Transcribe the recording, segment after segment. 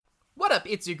What up,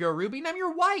 it's your girl Ruby, and I'm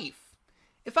your wife.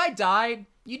 If I died,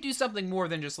 you'd do something more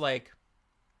than just,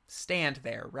 stand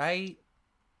there, right?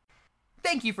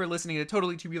 Thank you for listening to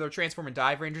Totally Tubular Transform and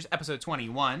Dive Rangers, episode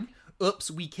 21. Oops,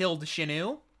 we killed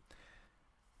Shinu.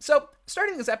 So,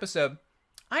 starting this episode,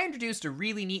 I introduced a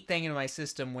really neat thing into my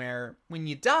system where, when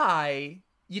you die,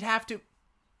 you'd have to...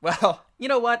 Well, you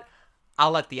know what?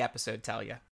 I'll let the episode tell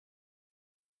you.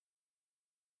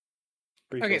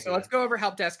 Okay, so let's go over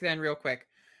Help Desk then real quick.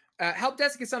 Help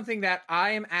Desk is something that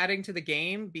I am adding to the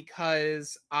game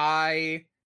because I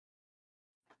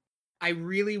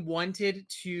really wanted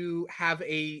to have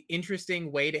a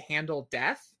interesting way to handle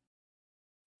death.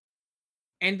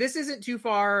 And this isn't too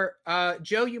far.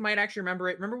 Joe, you might actually remember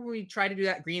it. Remember when we tried to do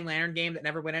that Green Lantern game that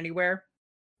never went anywhere?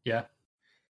 Yeah.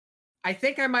 I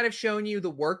think I might have shown you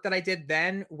the work that I did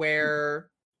then,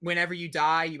 where whenever you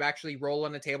die, you actually roll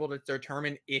on the table to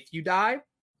determine if you die.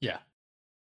 Yeah.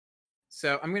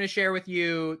 So I'm going to share with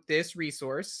you this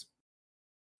resource.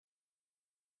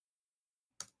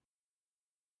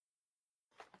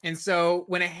 And so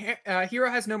when a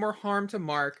hero has no more harm to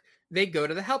mark, they go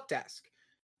to the help desk.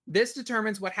 This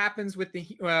determines what happens with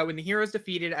when the hero is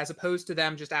defeated as opposed to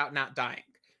them just out and out dying.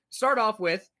 Start off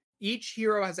with, each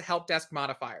hero has a help desk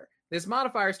modifier. This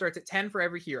modifier starts at 10 for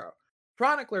every hero.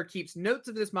 Chronicler keeps notes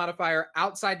of this modifier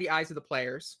outside the eyes of the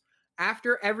players.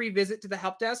 After every visit to the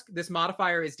help desk, this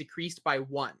modifier is decreased by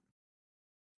 1.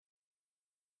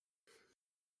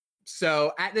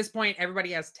 So at this point,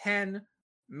 everybody has 10,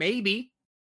 maybe,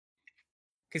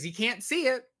 because you can't see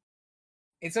it.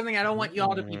 It's something I don't want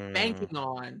y'all to be banking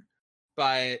on,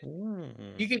 but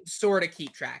you can sort of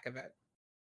keep track of it.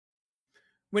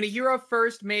 When a hero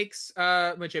first makes it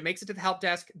to the help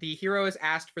desk, the hero is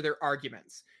asked for their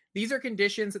arguments. These are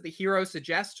conditions that the hero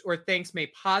suggests or thinks may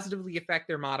positively affect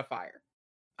their modifier.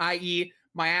 I.e.,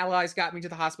 my allies got me to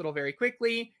the hospital very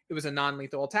quickly. It was a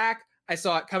non-lethal attack. I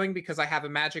saw it coming because I have a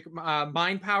magic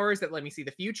mind powers that let me see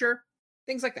the future.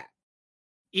 Things like that.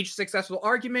 Each successful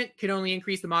argument can only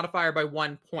increase the modifier by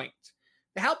 1 point.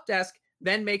 The help desk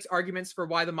then makes arguments for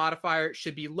why the modifier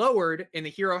should be lowered, and the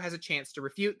hero has a chance to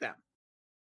refute them.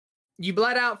 You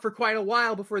bled out for quite a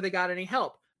while before they got any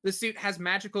help. The suit has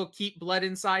magical keep blood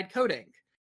inside coding.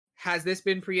 Has this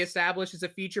been pre-established as a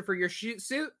feature for your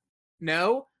suit?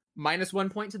 No. -1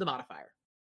 point to the modifier.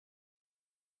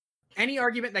 Any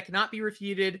argument that cannot be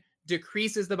refuted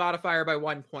decreases the modifier by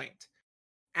 1 point.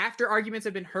 After arguments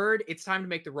have been heard, it's time to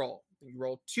make the roll. You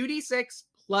roll 2d6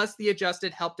 plus the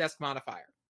adjusted help desk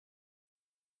modifier.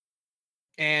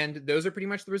 And those are pretty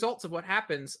much the results of what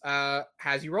happens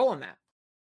as you roll on that.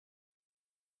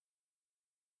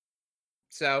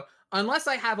 So unless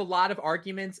I have a lot of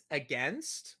arguments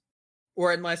against,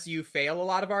 or unless you fail a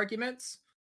lot of arguments,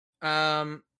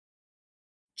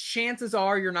 chances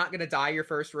are you're not going to die your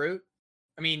first route.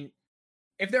 I mean,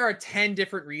 if there are 10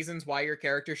 different reasons why your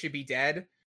character should be dead,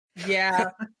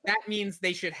 yeah, that means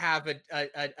they should have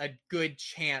a good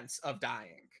chance of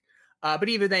dying. But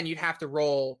even then, you'd have to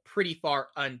roll pretty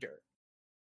far under.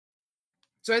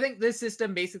 So I think this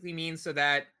system basically means so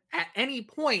that at any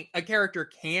point, a character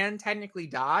can technically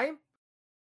die,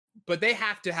 but they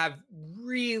have to have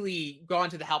really gone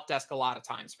to the help desk a lot of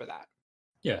times for that.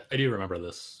 Yeah, I do remember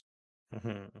this.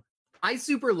 I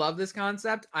super love this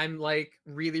concept. I'm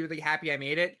really, really happy I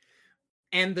made it.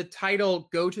 And the title,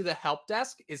 Go to the Help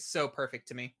Desk, is so perfect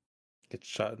to me. Get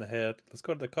shot in the head. Let's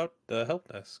go to the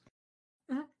help desk.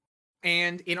 Mm-hmm.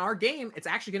 And in our game, it's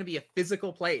actually going to be a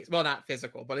physical place. Well, not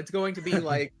physical, but it's going to be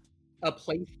a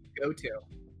place to go to.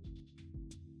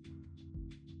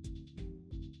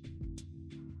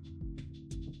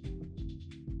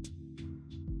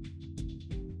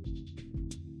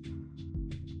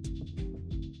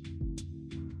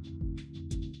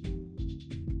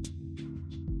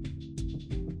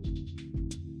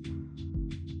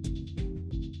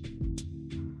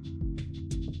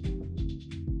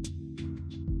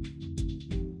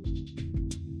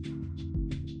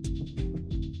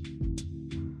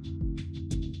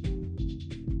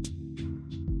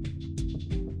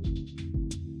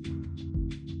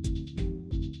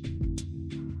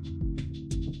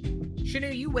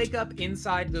 Shinu, you wake up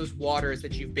inside those waters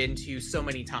that you've been to so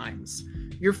many times.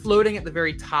 You're floating at the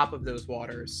very top of those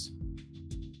waters.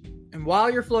 And while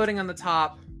you're floating on the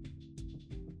top,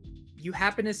 you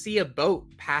happen to see a boat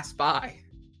pass by.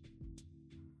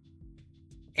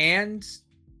 And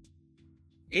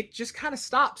it just kind of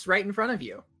stops right in front of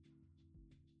you.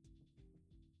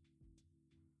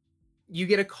 You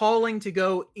get a calling to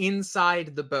go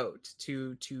inside the boat,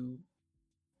 to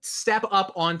step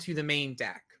up onto the main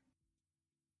deck.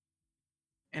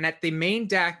 And at the main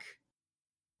deck,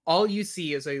 all you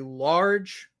see is a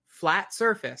large, flat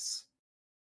surface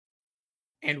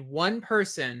and one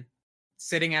person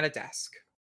sitting at a desk.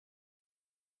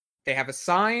 They have a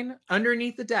sign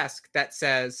underneath the desk that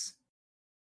says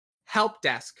help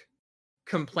desk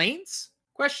complaints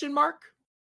question mark.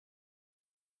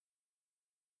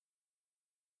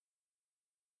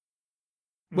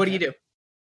 What do you do?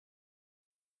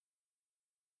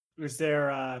 Is there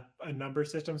a number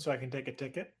system so I can take a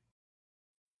ticket?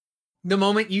 The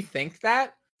moment you think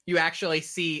that, you actually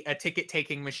see a ticket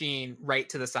taking machine right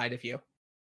to the side of you.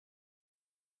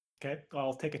 Okay,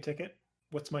 I'll take a ticket.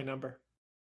 What's my number?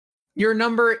 Your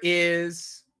number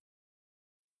is.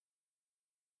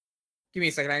 Give me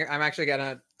a second. I'm actually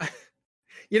gonna.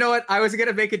 You know what? I was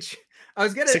gonna make it. I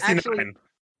was gonna 69. actually.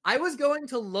 I was going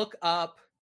to look up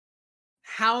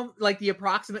how, like, the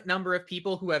approximate number of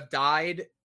people who have died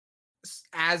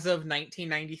as of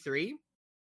 1993.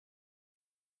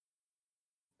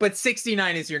 But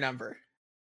 69 is your number.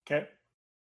 Okay.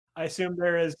 I assume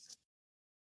there's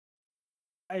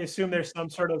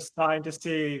some sort of sign to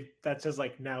see that says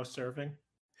like now serving.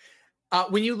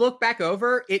 When you look back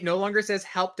over, it no longer says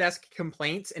help desk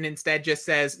complaints and instead just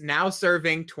says now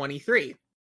serving 23.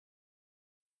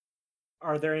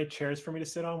 Are there any chairs for me to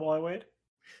sit on while I wait?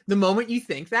 The moment you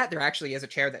think that, there actually is a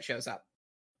chair that shows up.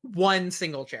 One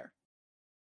single chair.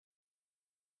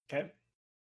 Okay.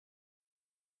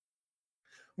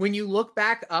 When you look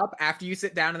back up after you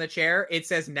sit down in the chair, it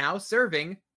says now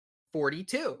serving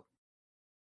 42.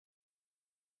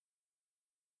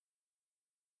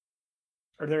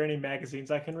 Are there any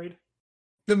magazines I can read?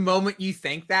 The moment you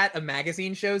think that, a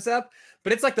magazine shows up,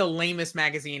 but it's like the lamest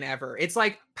magazine ever. It's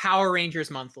like Power Rangers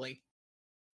Monthly.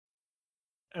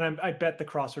 And I bet the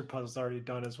crossword puzzle's already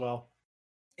done as well.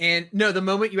 And no, the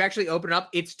moment you actually open it up,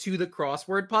 it's to the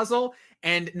crossword puzzle.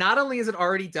 And not only is it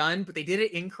already done, but they did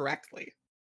it incorrectly.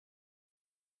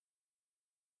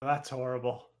 That's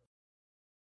horrible.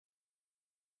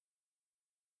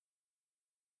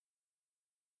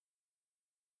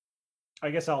 I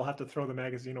guess I'll have to throw the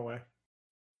magazine away.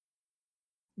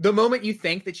 The moment you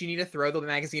think that you need to throw the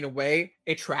magazine away,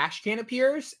 a trash can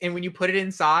appears. And when you put it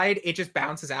inside, it just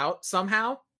bounces out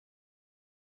somehow.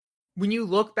 When you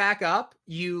look back up,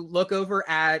 you look over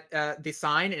at the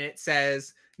sign and it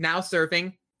says now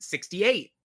serving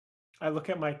 68. I look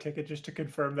at my ticket just to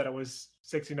confirm that it was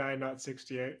 69, not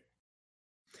 68.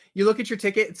 You look at your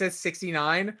ticket, it says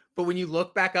 69, but when you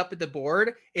look back up at the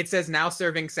board, it says now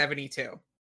serving 72.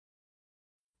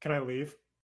 Can I leave?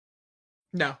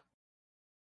 No.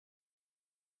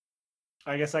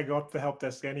 I guess I go up to the help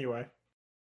desk anyway.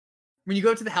 When you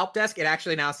go to the help desk, it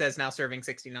actually now says now serving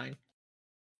 69.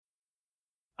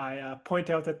 I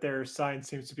point out that their sign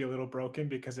seems to be a little broken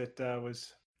because it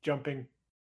was jumping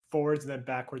forwards and then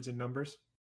backwards in numbers.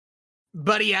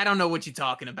 Buddy, I don't know what you're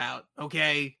talking about,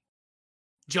 okay?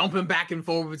 Jumping back and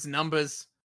forwards numbers.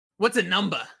 What's a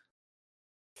number?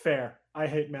 Fair. I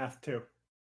hate math too.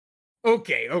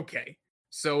 Okay.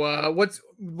 So,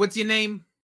 what's your name?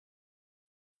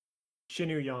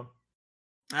 Shinu Yang.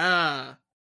 Ah,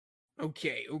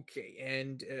 okay.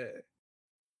 And,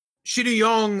 Shinu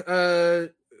Yong,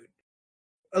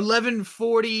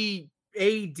 1140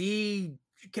 AD,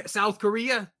 South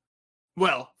Korea?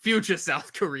 Well, future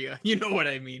South Korea. You know what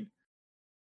I mean.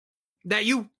 That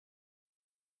you?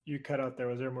 You cut out there.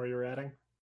 Was there more you were adding?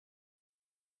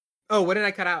 Oh, what did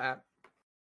I cut out at?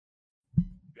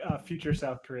 Future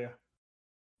South Korea.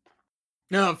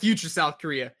 No, future South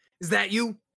Korea. Is that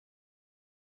you?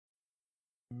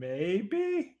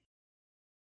 Maybe?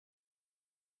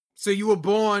 So you were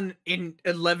born in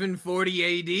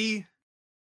 1140 AD?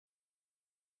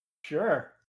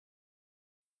 Sure.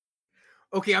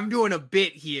 Okay, I'm doing a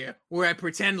bit here where I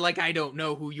pretend like I don't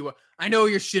know who you are. I know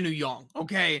you're Shinu Yong,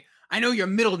 okay? I know your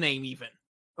middle name even,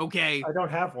 okay? I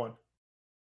don't have one.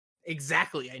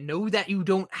 Exactly. I know that you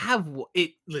don't have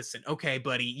it. Listen, okay,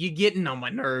 buddy, you're getting on my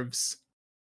nerves.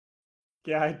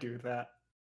 Yeah, I do that.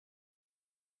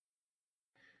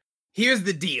 Here's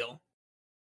the deal.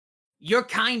 You're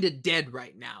kind of dead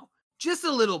right now. Just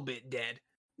a little bit dead.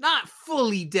 Not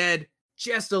fully dead,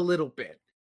 just a little bit.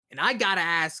 And I gotta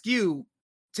ask you,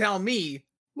 tell me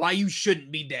why you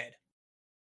shouldn't be dead.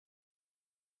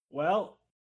 Well,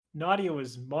 Nadia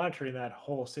was monitoring that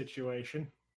whole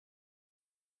situation.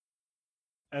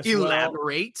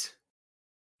 Elaborate.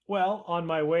 Well, on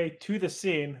my way to the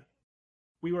scene,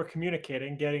 we were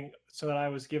communicating, so that I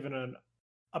was given an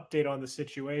update on the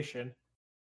situation.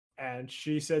 And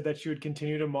she said that she would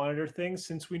continue to monitor things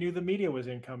since we knew the media was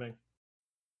incoming.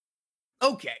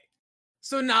 Okay.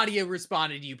 So Nadia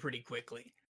responded to you pretty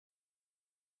quickly.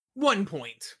 1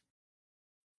 point.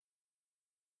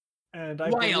 And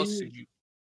Why else should you?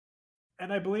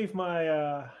 And I believe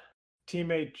my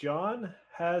teammate John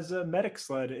has a medic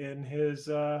sled in his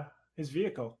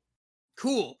vehicle.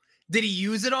 Cool. Did he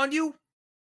use it on you?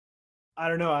 I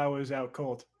don't know. I was out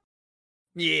cold.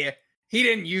 Yeah, he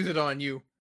didn't use it on you.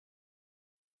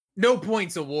 No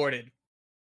points awarded.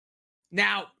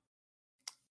 Now,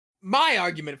 my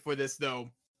argument for this,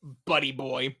 though, buddy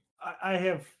boy. I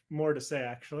have more to say,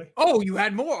 actually. Oh, you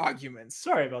had more arguments.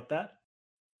 Sorry about that.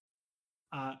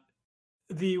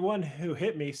 The one who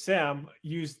hit me, Sam,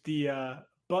 used the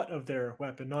butt of their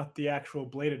weapon, not the actual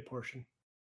bladed portion.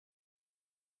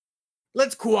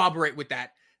 Let's cooperate with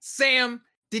that. Sam,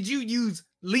 did you use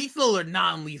lethal or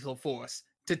non-lethal force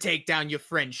to take down your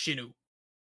friend Shinu?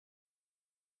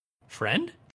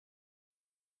 Friend?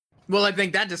 Well, I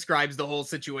think that describes the whole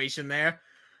situation there.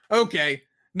 Okay,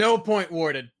 no point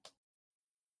awarded.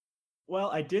 Well,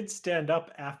 I did stand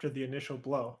up after the initial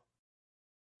blow.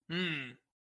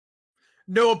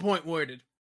 No point awarded.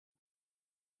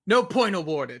 No point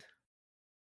awarded.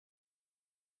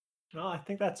 Well, I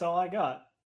think that's all I got.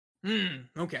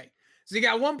 Okay. So you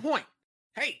got 1 point.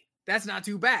 Hey, that's not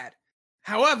too bad.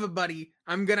 However, buddy,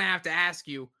 I'm gonna have to ask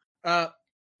you, not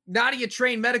a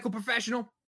trained medical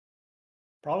professional?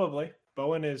 Probably.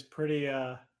 Bowen is pretty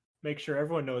make sure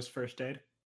everyone knows first aid.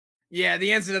 Yeah,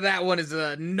 the answer to that one is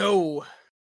no.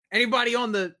 Anybody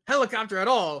on the helicopter at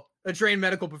all a trained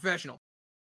medical professional?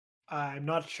 I'm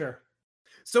not sure.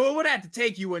 So it would have to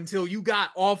take you until you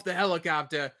got off the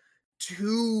helicopter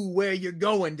to where you're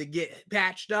going to get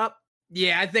patched up.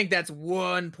 Yeah, I think that's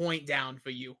 1 point down for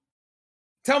you.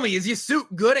 Tell me, is your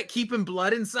suit good at keeping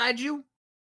blood inside you?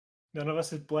 None of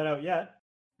us has bled out yet.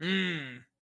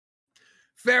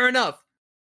 Fair enough.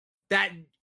 That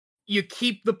you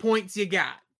keep the points you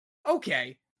got.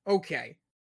 Okay.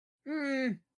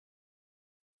 I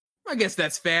guess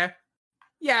that's fair.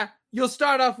 Yeah, you'll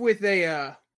start off with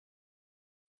a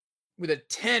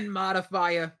 10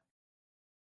 modifier.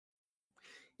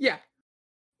 Yeah.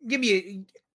 And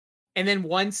then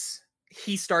once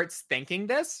he starts thinking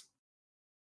this,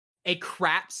 a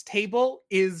craps table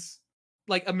is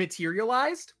like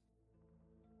materialized.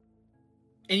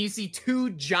 And you see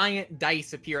 2 giant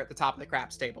dice appear at the top of the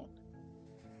craps table.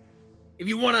 If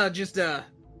you want to just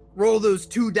roll those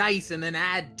 2 dice and then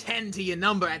add 10 to your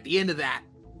number at the end of that,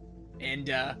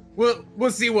 and we'll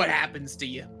see what happens to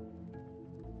you.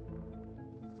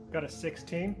 Got a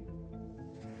 16.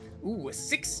 Ooh, a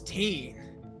 16.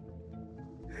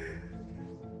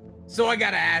 So I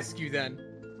gotta ask you then,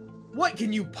 what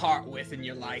can you part with in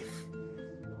your life?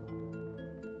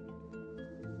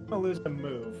 I'm gonna lose a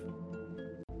move.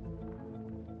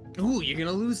 Ooh, you're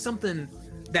gonna lose something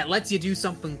that lets you do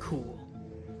something cool.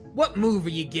 What move are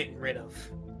you getting rid of?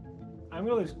 I'm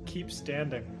gonna keep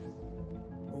standing.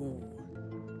 Ooh.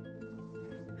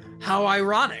 How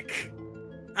ironic.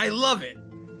 I love it.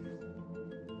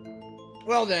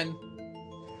 Well then.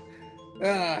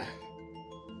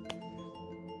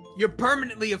 You're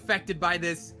permanently affected by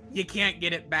this. You can't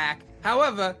get it back.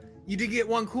 However, you did get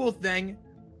one cool thing.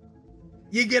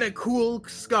 You get a cool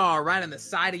scar right on the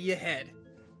side of your head.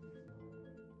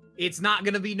 It's not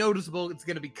going to be noticeable. It's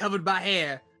going to be covered by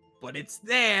hair. But it's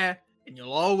there, and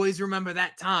you'll always remember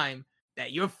that time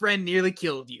that your friend nearly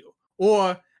killed you.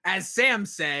 Or, as Sam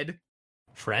said...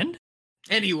 Friend?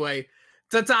 Anyway,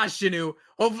 ta-ta, Shinu.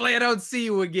 Hopefully I don't see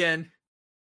you again.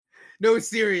 No,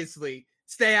 seriously.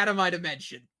 Stay out of my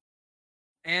dimension.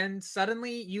 And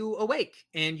suddenly you awake,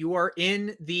 and you are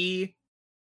in the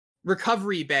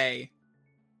recovery bay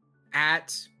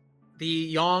at the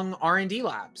Young R&D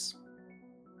Labs.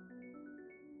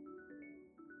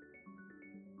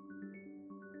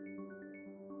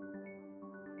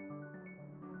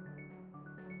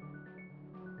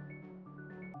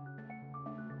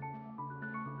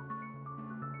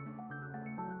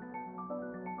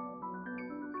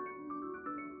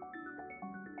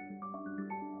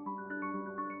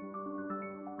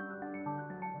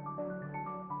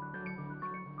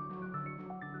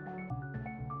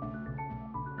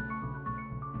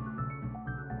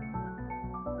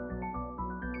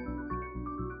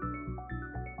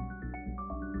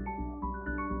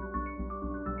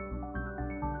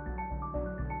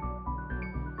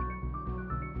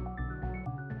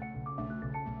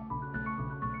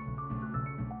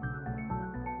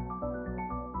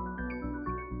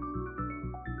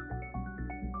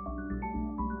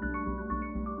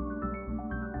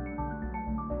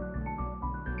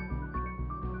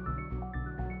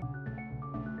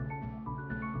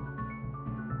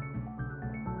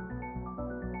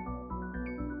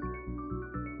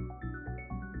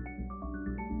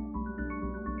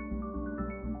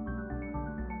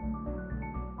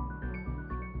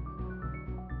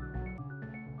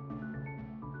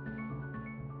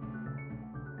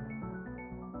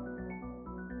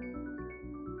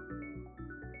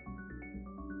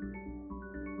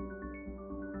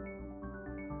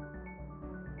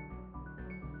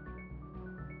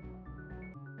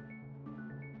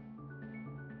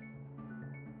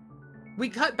 we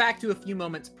cut back to a few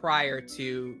moments prior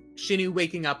to Shinu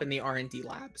waking up in the R&D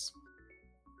labs.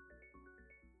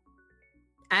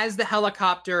 As the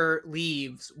helicopter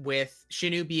leaves with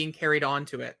Shinu being carried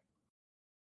onto it,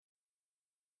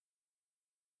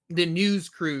 the news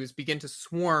crews begin to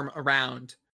swarm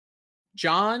around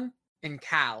John and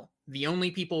Cal, the only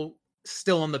people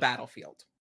still on the battlefield.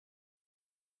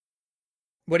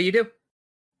 What do you do?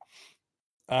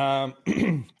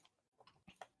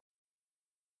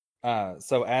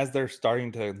 So as they're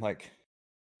starting to like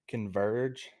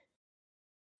converge,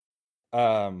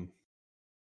 John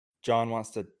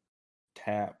wants to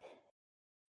tap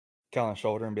Cal on the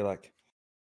shoulder and be like,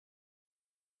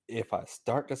 if I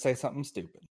start to say something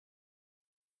stupid,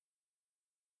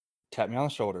 tap me on the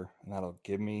shoulder, and that'll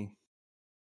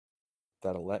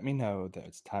let me know that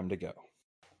it's time to go.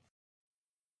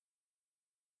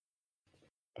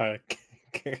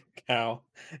 Cal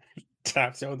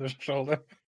taps you on the shoulder.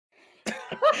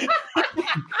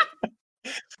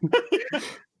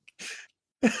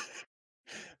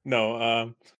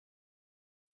 No,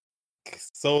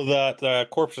 so that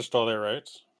corpse is still there, right?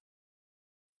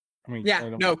 I mean, Yeah,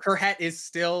 no, Kurhat is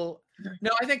still...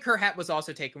 No, I think Kurhat was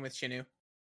also taken with Shinu.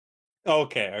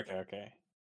 Okay.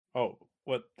 Oh,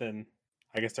 what then?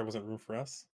 I guess there wasn't room for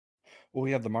us. Well,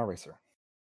 we have the Mar Racer.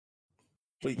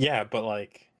 But yeah, but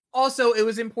like... Also, it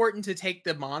was important to take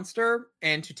the monster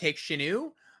and to take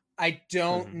Shinu. I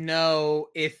don't know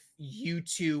if you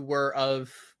two were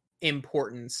of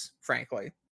importance,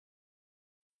 frankly.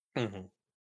 Mm-hmm.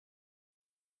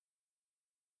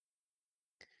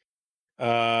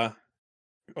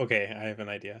 Okay, I have an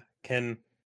idea.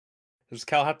 Does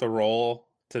Cal have to roll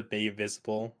to be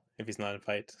visible if he's not in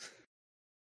fight?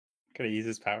 Can he use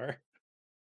his power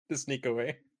to sneak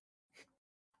away?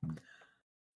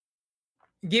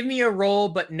 Give me a roll,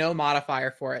 but no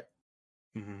modifier for it.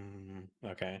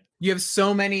 Okay. You have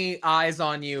so many eyes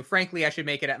on you. Frankly, I should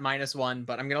make it at -1,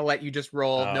 but I'm going to let you just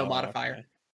roll no modifier. Okay.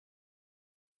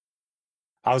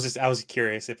 I was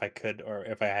curious if I could or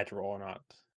if I had to roll or not,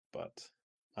 but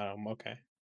okay.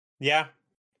 Yeah,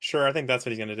 sure. I think that's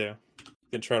what he's gonna do. He's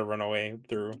gonna try to run away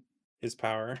through his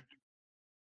power.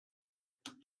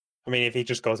 I mean, if he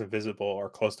just goes invisible or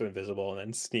close to invisible and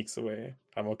then sneaks away,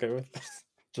 I'm okay with this.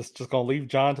 Just gonna leave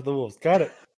John to the wolves. Got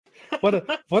it. What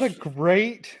a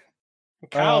great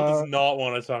Kyle does not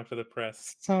want to talk to the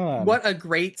press. son. What a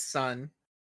great son.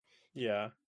 Yeah.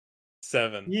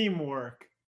 7. Teamwork.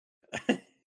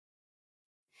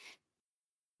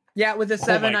 Yeah, with a Oh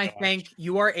 7, my I gosh. think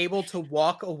you are able to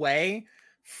walk away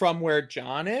from where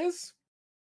John is.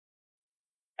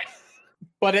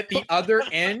 But at the other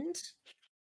end,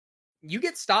 you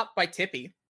get stopped by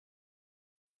Tippy.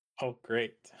 Oh,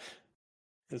 great.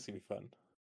 This is gonna be fun.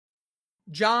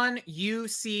 John, you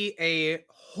see a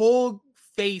whole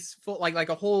face full, like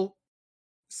a whole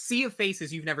sea of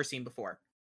faces you've never seen before.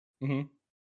 Mhm.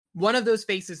 One of those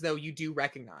faces, though, you do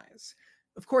recognize.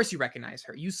 Of course you recognize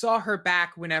her. You saw her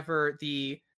back whenever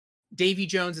the Davy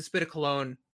Jones and Spit of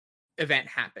Cologne event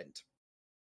happened.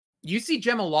 You see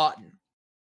Gemma Lawton.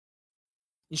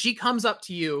 And she comes up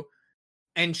to you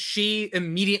and she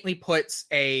immediately puts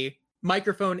a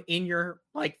microphone in your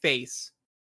face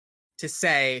to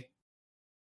say,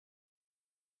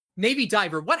 Navy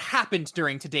Diver, what happened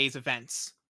during today's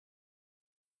events?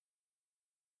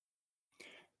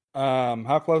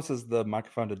 How close is the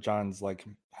microphone to John's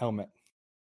helmet?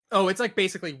 Oh, it's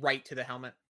basically right to the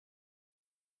helmet.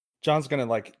 John's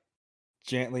gonna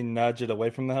gently nudge it away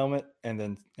from the helmet and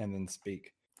then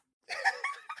speak.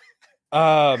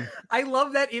 I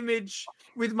love that image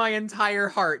with my entire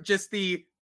heart. Just the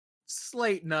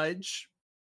slight nudge.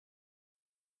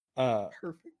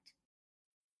 Perfect.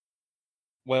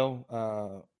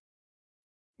 Well,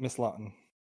 Miss Lawton,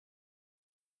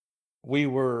 we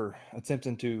were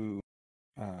attempting to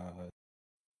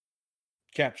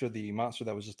capture the monster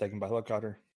that was just taken by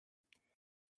helicopter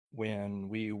when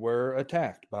we were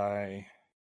attacked by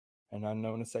an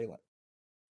unknown assailant.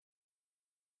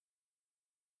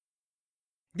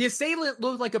 The assailant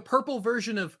looked like a purple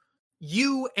version of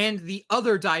you and the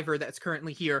other diver that's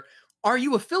currently here. Are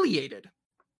you affiliated?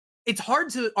 It's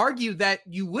hard to argue that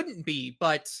you wouldn't be,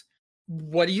 but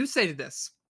what do you say to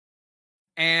this?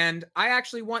 And I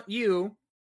actually want you,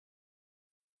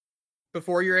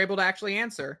 before you're able to actually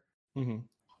answer,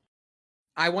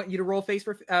 I want you to roll face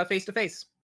to face.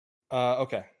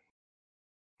 Okay.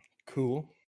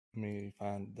 Cool. Let me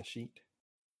find the sheet.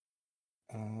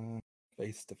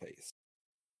 Face to face.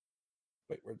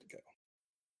 Wait, where'd it go?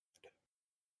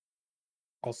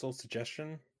 Also,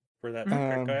 suggestion for that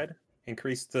crit guide: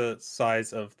 increase the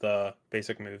size of the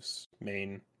basic moves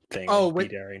main thing. Oh, Be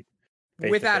daring.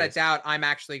 Without a face-to-face. doubt, I'm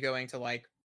actually going to like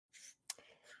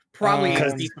probably Um,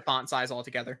 increase the font size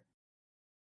altogether.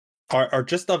 Or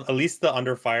just at least the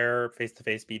under fire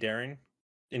face-to-face be daring.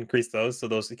 Increase those so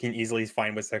those can easily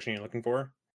find what section you're looking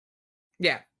for.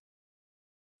 Yeah.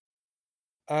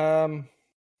 I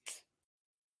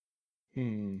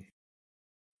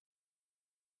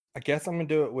guess I'm gonna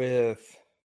do it with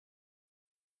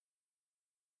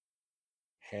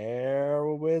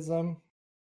heroism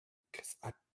because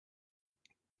I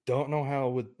don't know how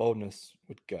with boldness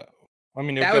would go. I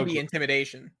mean, That would be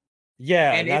intimidation.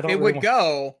 yeah, And I if don't it really would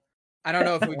go, I don't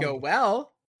know if it would go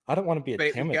well. I don't want to be but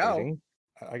it would go. intimidating.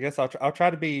 I guess I'll try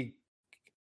to be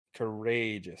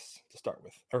courageous to start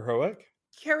with. Heroic?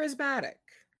 Charismatic.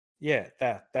 Yeah,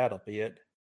 that'll be it.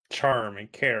 Charm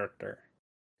and character.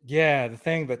 Yeah, the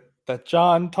thing that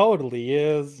John totally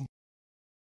is.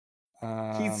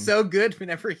 He's so good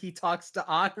whenever he talks to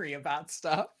Henri about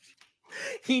stuff.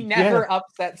 He never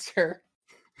upsets her.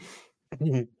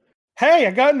 Hey,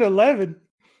 I got an 11.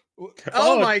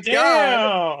 Oh my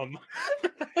god. Damn!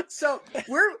 So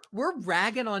we're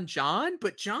ragging on John,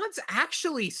 but John's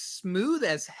actually smooth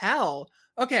as hell.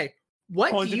 Okay,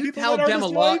 what Oh, do the you people tell that are Gemma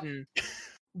this way? Lawton?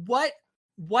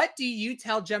 What do you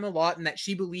tell Gemma Lawton that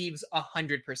she believes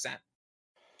 100%?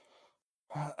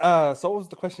 So what was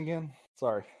the question again?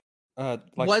 Sorry.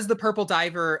 Was the Purple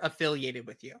Diver affiliated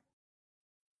with you?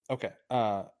 Okay.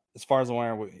 As far as I'm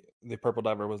aware, the Purple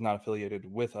Diver was not affiliated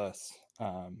with us.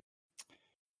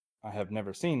 I have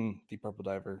never seen the Purple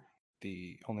Diver.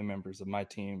 The only members of my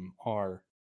team are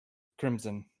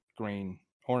Crimson, Green,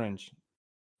 Orange,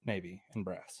 Navy, and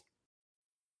Brass.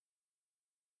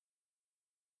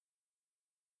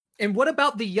 And what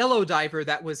about the Yellow Diver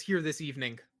that was here this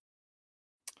evening?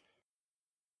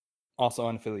 Also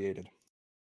unaffiliated.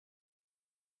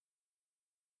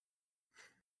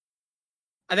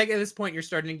 I think at this point you're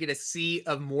starting to get a sea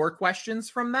of more questions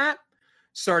from that,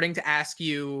 starting to ask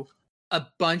you a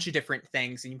bunch of different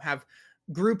things, and you have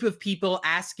a group of people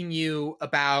asking you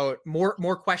about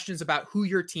more questions about who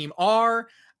your team are,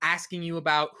 asking you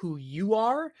about who you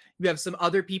are. You have some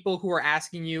other people who are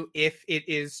asking you if it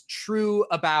is true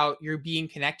about your being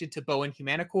connected to Bowen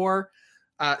Humanicore.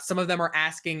 Some of them are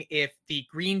asking if the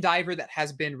Green Diver that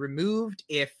has been removed,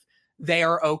 if they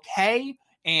are okay,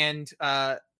 and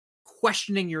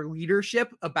questioning your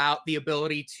leadership about the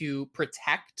ability to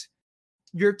protect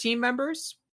your team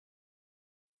members.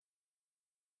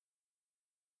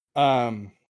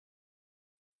 John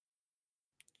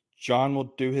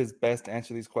will do his best to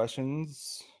answer these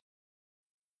questions.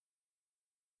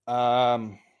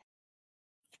 You're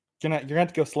gonna have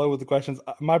to go slow with the questions.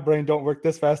 My brain don't work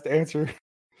this fast to answer.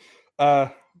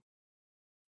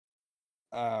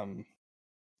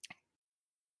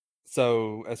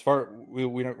 So as far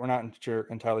we're not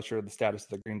entirely sure of the status of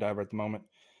the Green Diver at the moment.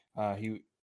 He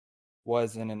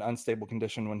was in an unstable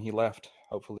condition when he left.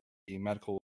 Hopefully, the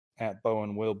medical at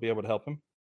Bowen will be able to help him.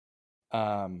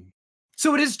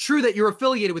 So it is true that you're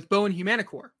affiliated with Bowen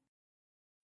Humanicore.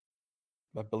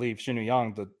 I believe Shinu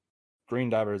Yang, the Green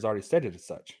Diver, has already stated as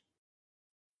such.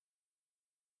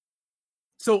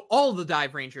 So all the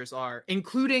dive rangers are,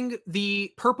 including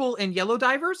the purple and yellow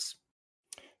divers?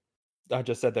 I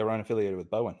just said they were unaffiliated with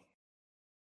Bowen.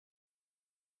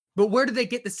 But where did they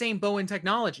get the same Bowen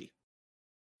technology?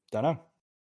 Don't know.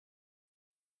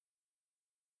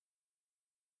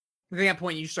 At that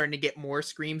point, you're starting to get more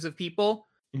screams of people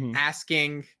Mhm.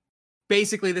 asking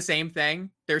basically the same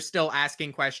thing. They're still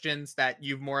asking questions that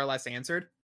you've more or less answered.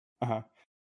 Uh-huh.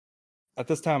 At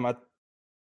this time,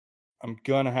 I'm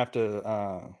gonna have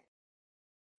to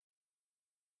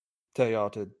tell y'all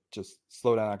to just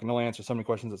slow down. I can only answer so many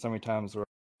questions at so many times. Or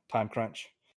time crunch.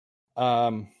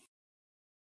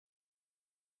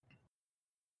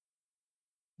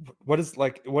 What is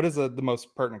the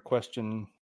most pertinent question?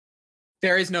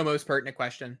 There is no most pertinent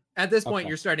question. At this point, Okay.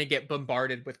 you're starting to get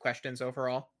bombarded with questions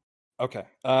overall. Okay.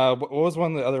 What was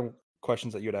one of the other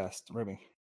questions that you'd asked, Ruby?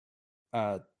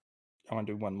 I want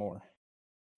to do one more.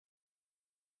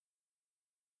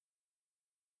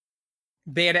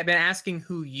 They had been asking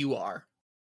who you are.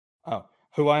 Oh,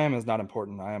 who I am is not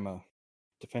important. I am a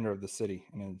defender of the city,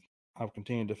 and I'll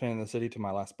continue defending the city to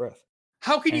my last breath.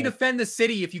 How can you And- defend the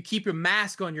city if you keep your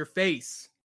mask on your face?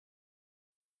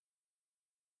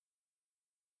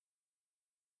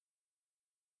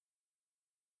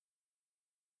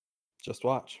 Just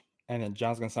watch. And then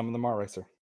John's going to summon the Mar Racer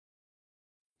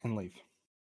and leave.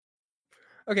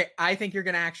 Okay, I think you're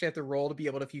going to actually have to roll to be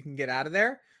able to, if you can get out of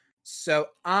there. So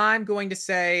I'm going to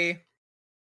say,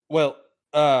 Well,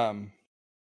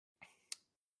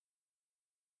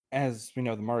 as we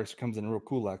know, the Mar Racer comes in real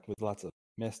cool like with lots of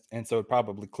Missed, and so it'd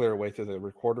probably clear away through the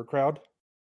recorder crowd.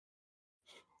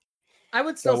 I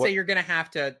would still say you're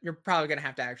probably gonna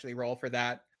have to actually roll for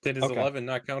that. Did his Okay. 11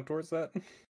 not count towards that?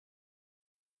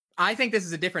 I think this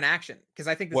is a different action because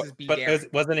I think this is be But daring.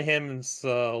 wasn't him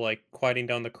like quieting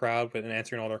down the crowd but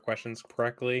answering all their questions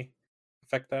correctly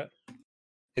affect that?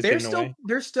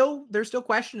 They're still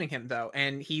questioning him though,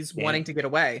 and he's wanting to get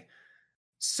away.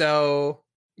 So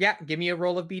yeah, give me a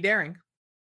roll of be daring.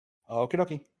 Okie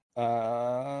dokie.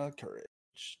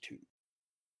 Courage 2.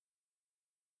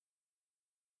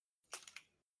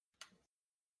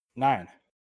 9.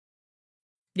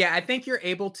 Yeah, I think you're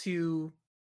able to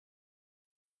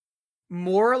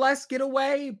more or less get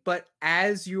away, but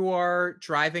as you are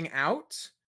driving out,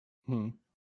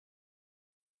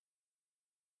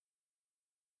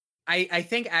 I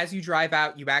think as you drive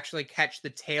out, you actually catch the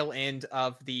tail end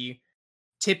of the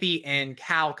Tippy and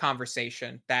Cal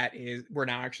conversation that is we're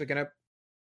now actually going to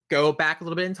go back a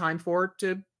little bit in time for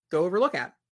to go overlook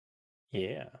at.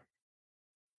 Yeah.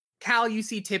 Cal, you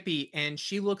see Tippy and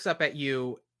she looks up at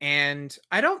you, and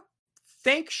I don't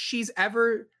think she's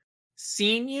ever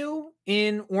seen you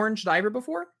in Orange Diver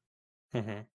before.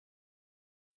 Mm-hmm.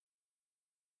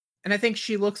 And I think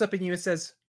she looks up at you and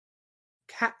says,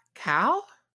 Cal?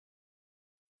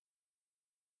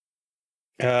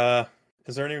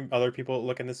 Is there any other people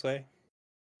looking this way?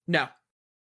 No.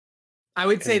 I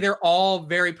would say they're all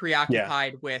very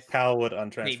preoccupied with... Cal would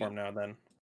untransform now then.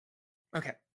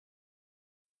 Okay.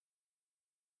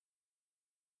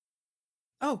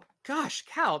 Oh, gosh,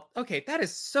 Cal. Okay, that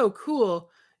is so cool.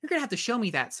 You're going to have to show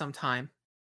me that sometime.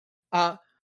 No,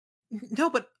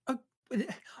 but are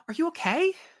you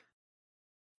okay?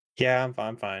 Yeah,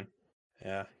 I'm fine.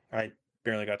 Yeah, I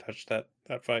barely got touched that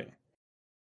fight.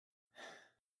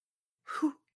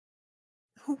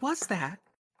 Who was that?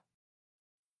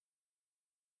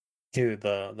 Dude,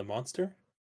 the monster?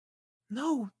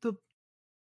 No, the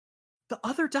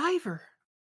other diver.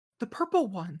 The purple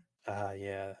one.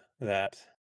 Yeah, that.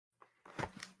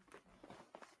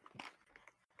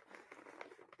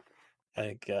 I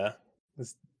think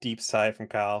this deep sigh from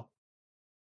Kyle.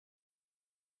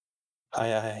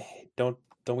 I don't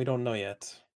know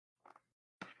yet.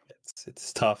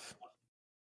 It's tough.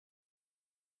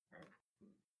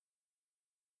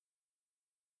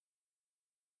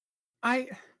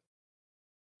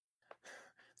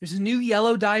 There's a new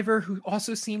yellow diver who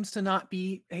also seems to not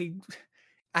be a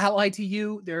ally to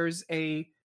you. There's a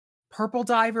purple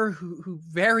diver who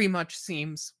very much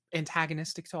seems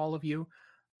antagonistic to all of you.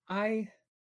 Cal,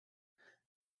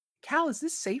 is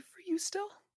this safe for you still?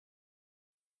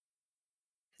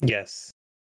 Yes.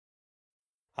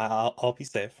 I'll be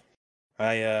safe.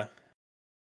 Like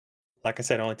I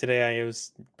said, only today I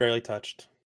was barely touched,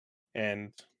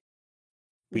 and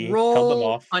we held them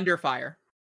off. Under fire.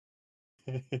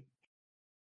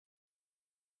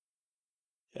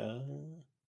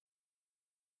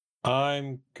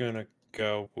 I'm gonna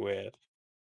go with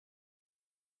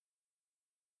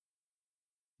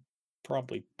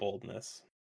probably boldness.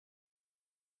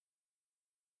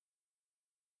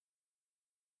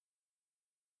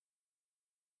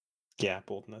 Yeah,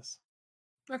 boldness.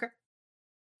 Okay.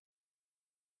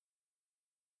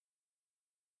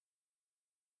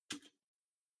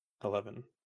 $11.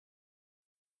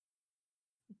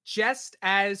 Just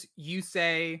as you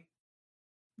say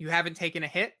you haven't taken a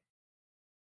hit,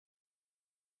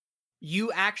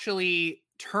 you actually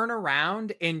turn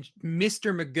around and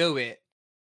Mr. McGowitt,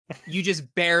 you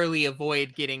just barely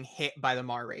avoid getting hit by the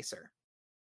Mar Racer.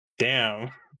 Damn.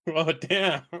 Oh,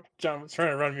 damn. John was trying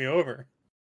to run me over.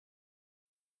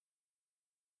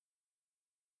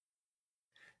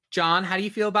 John, how do you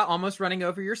feel about almost running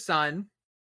over your son?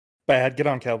 Bad. Get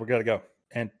on, Cal. We gotta go.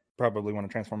 And probably want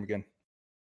to transform again.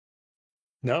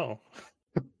 No.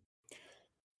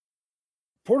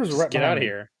 Porter's Just right get behind out of me.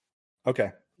 here.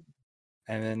 Okay.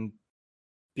 And then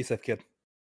be safe, kid.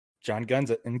 John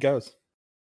guns it and goes.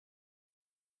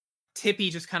 Tippy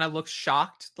just kind of looks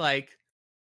shocked, like,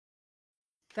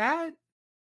 that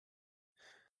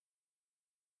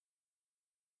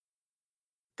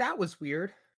was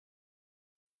weird.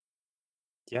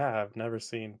 Yeah, I've never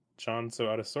seen John so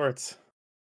out of sorts.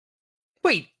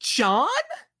 Wait, John?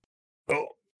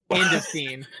 Oh. End of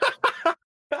scene.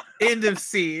 End of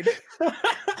scene.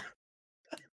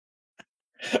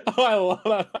 Oh, I love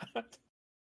that.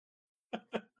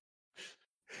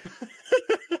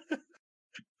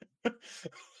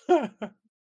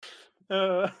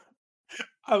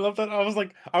 I love that.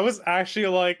 I was actually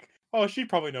like, oh, she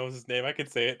probably knows his name. I can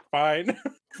say it. Fine.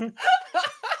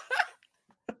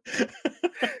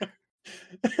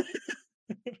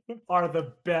 Are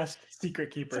the best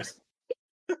secret keepers.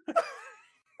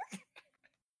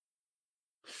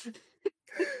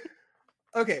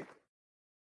 Okay.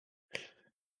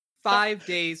 5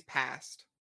 days passed.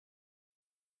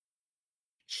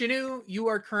 Shinu, you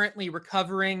are currently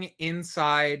recovering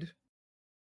inside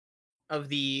of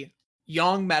the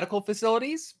Yong medical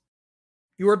facilities.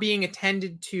 You are being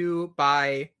attended to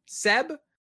by Seb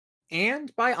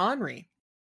and by Henri.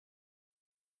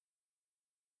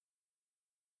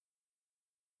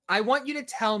 I want you to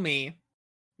tell me,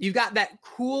 you've got that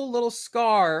cool little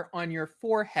scar on your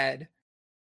forehead.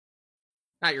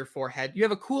 Not your forehead. You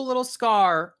have a cool little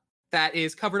scar that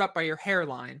is covered up by your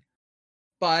hairline.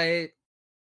 But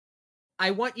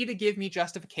I want you to give me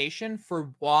justification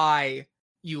for why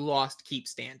you lost Keep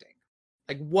Standing.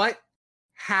 Like, what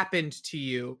happened to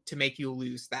you to make you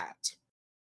lose that?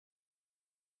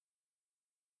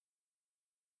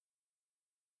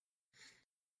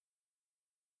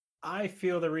 I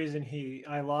feel the reason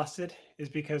I lost it is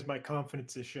because my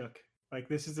confidence is shook. Like,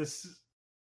 this is this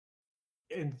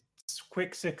in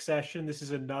quick succession. This is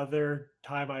another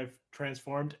time I've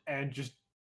transformed and just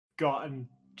gotten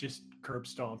just curb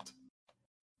stomped.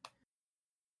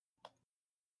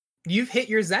 You've hit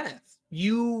your zenith.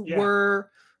 You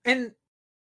were, and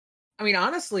I mean,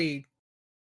 honestly,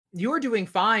 you were doing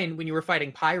fine when you were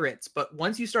fighting pirates, but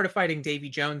once you started fighting Davy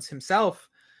Jones himself,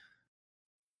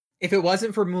 if it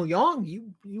wasn't for Mulyong,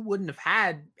 you wouldn't have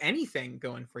had anything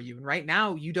going for you. And right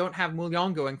now, you don't have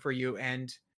Mulyong going for you,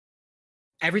 and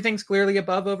everything's clearly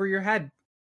above over your head.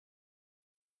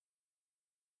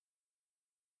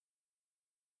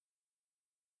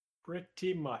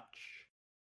 Pretty much.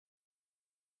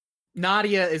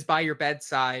 Nadia is by your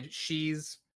bedside.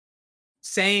 She's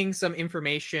saying some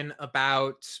information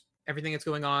about everything that's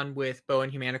going on with Bo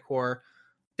and Humanicore,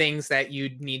 things that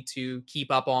you'd need to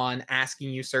keep up on,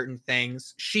 asking you certain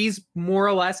things. She's more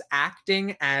or less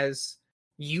acting as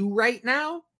you right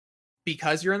now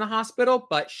because you're in the hospital,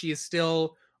 but she is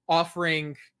still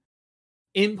offering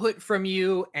input from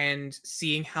you and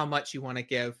seeing how much you want to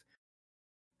give.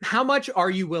 How much are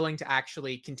you willing to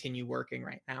actually continue working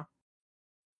right now?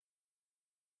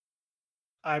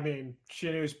 I mean,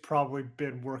 Shinu's probably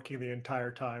been working the entire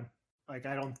time. Like,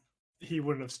 he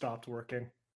wouldn't have stopped working.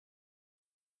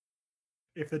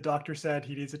 If the doctor said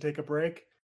he needs to take a break,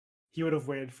 he would have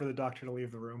waited for the doctor to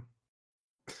leave the room.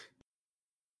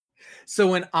 So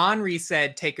when Henri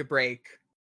said take a break,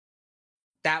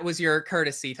 that was your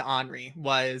courtesy to Henri,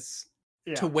 was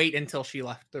to wait until she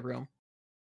left the room.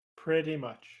 Pretty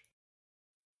much.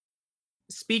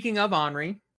 Speaking of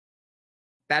Henri,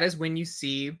 that is when you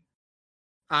see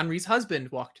Henri's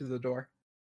husband walk to the door.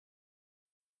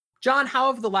 John,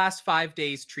 how have the last 5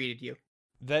 days treated you?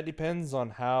 That depends on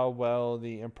how well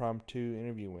the impromptu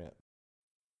interview went.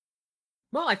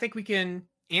 Well, I think we can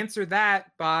answer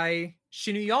that by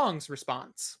Shinu Yong's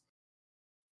response.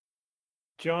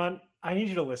 John, I need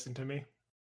you to listen to me.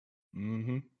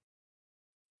 Mm-hmm.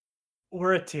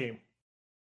 We're a team.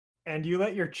 And you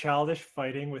let your childish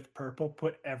fighting with Purple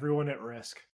put everyone at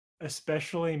risk,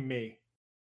 especially me.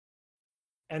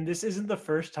 And this isn't the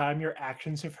first time your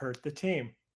actions have hurt the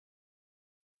team.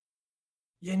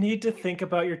 You need to think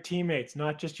about your teammates,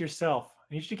 not just yourself.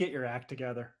 I need you to get your act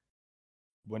together.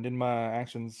 When did my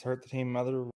actions hurt the team?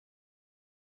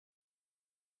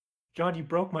 John, you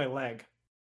broke my leg.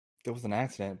 It was an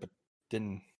accident, but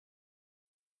didn't.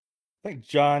 I think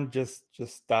John just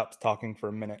stops talking for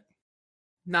a minute.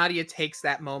 Nadia takes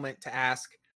that moment to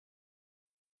ask.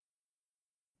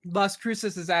 Las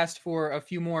Cruces has asked for a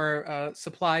few more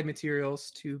supply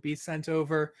materials to be sent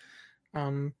over.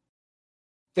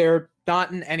 They're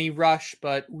not in any rush,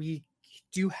 but we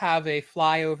do have a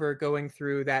flyover going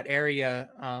through that area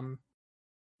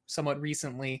somewhat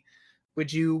recently.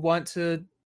 Would you want to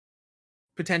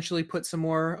potentially put some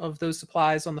more of those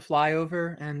supplies on the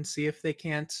flyover and see if they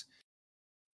can't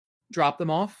drop them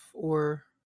off? Or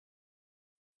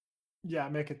yeah,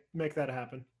 make that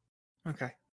happen.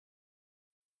 Okay.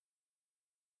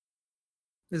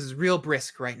 This is real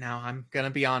brisk right now, I'm gonna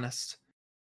be honest.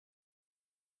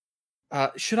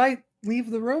 Should I leave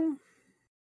the room?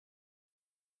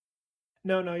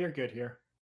 No, you're good here.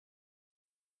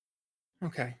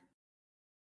 Okay.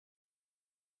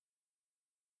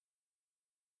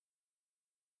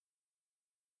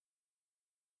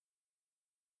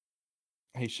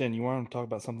 Hey, Shin, you want to talk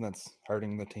about something that's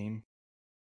hurting the team?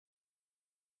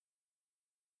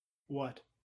 What?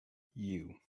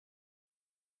 You.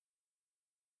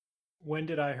 When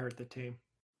did I hurt the team?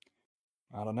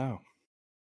 I don't know.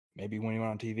 Maybe when you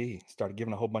went on TV, started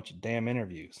giving a whole bunch of damn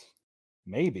interviews.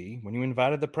 Maybe when you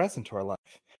invited the press into our life.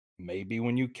 Maybe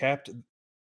when you capped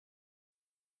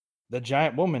the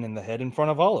giant woman in the head in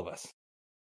front of all of us.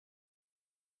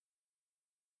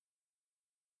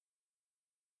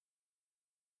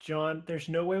 John, there's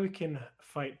no way we can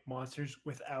fight monsters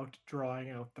without drawing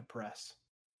out the press.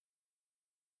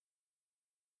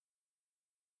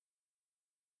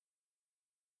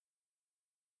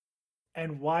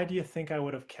 And why do you think I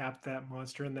would have capped that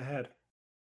monster in the head?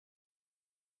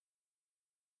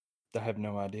 I have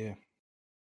no idea.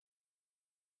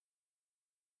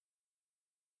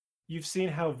 You've seen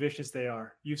how vicious they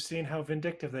are. You've seen how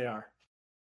vindictive they are.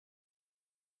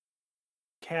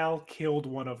 Cal killed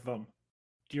one of them.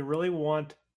 Do you really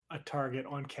want a target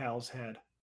on Cal's head?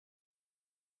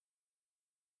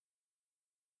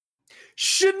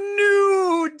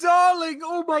 Shanu, darling,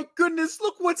 oh my goodness,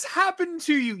 look what's happened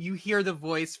to you. You hear the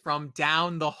voice from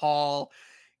down the hall.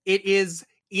 It is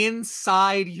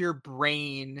inside your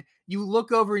brain. You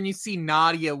look over and you see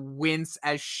Nadia wince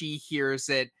as she hears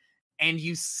it, and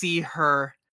you see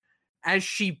her as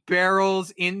she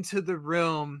barrels into the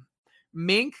room,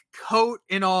 mink coat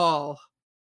and all.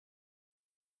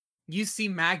 You see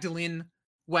Magdalene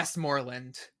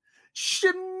Westmoreland.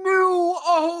 Shanu,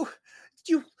 oh,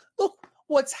 you look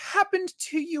what's happened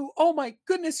to you. Oh my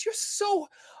goodness, you're so,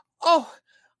 oh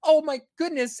my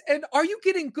goodness. And are you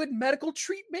getting good medical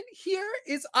treatment here?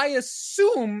 I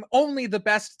assume only the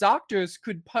best doctors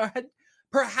could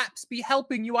perhaps be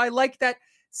helping you. I like that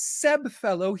Seb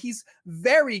fellow. He's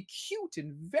very cute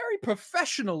and very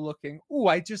professional looking. Ooh,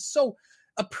 I just so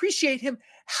appreciate him.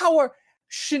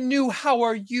 Shanu, how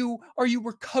are you? Are you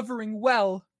recovering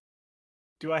well?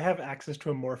 Do I have access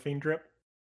to a morphine drip?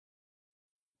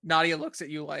 Nadia looks at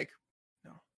you like,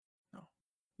 no,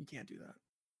 you can't do that.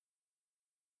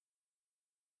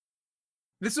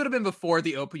 This would have been before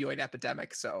the opioid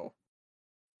epidemic, so.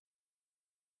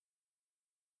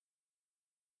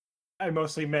 I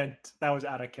mostly meant that was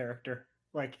out of character.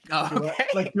 Like,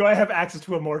 okay. Do I have access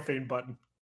to a morphine button?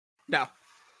 No.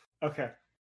 Okay.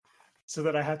 So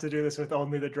that I have to do this with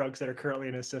only the drugs that are currently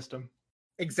in his system.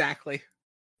 Exactly.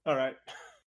 All right.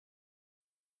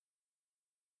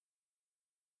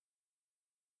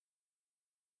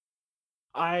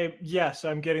 Yes,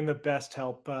 I'm getting the best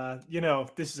help.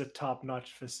 This is a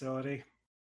top-notch facility.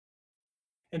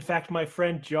 In fact, my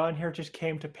friend John here just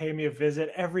came to pay me a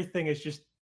visit. Everything is just,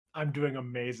 I'm doing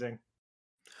amazing.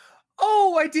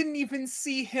 Oh, I didn't even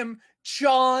see him.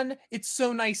 John, it's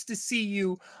so nice to see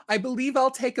you. I believe I'll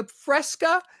take a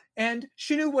Fresca. And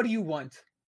Shanu, what do you want?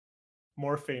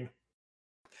 Morphine.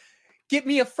 Get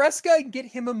me a Fresca and get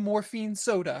him a morphine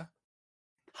soda.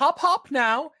 Hop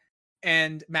now.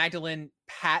 And Magdalene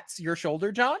pats your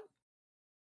shoulder, John.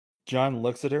 John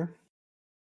looks at her.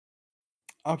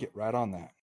 I'll get right on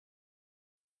that.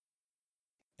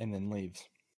 And then leaves.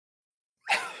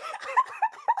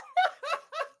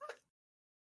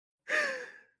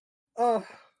 Oh.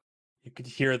 You could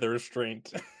hear the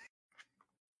restraint.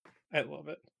 I love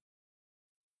it.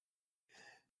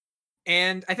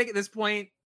 And I think at this point,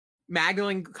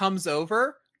 Magdalene comes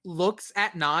over, looks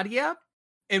at Nadia,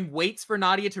 and waits for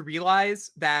Nadia to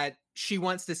realize that she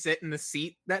wants to sit in the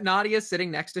seat that Nadia's sitting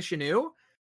next to Shanu.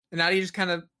 And Nadia just kind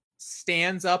of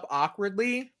stands up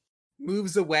awkwardly,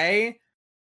 moves away,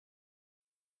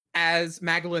 as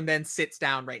Magdalene then sits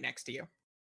down right next to you.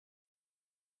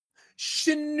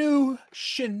 Shanu,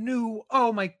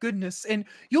 oh my goodness. And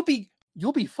you'll be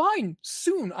fine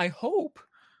soon, I hope.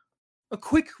 A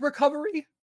quick recovery?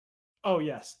 Oh,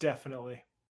 yes, definitely.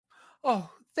 Oh,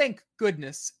 thank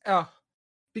goodness.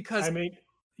 Because I mean,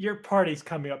 your party's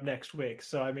coming up next week,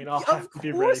 so I mean, I'll have to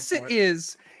be ready for it. Of course it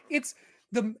is. It's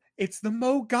the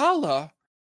Mo Gala.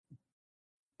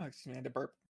 Oh, excuse me, I had to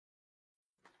burp.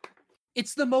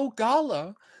 It's the Mo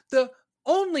Gala, the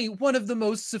only one of the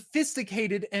most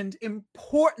sophisticated and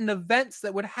important events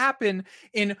that would happen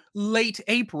in late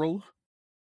April.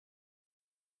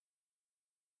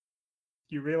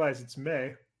 You realize it's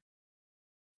May.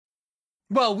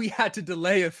 Well, we had to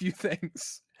delay a few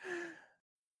things.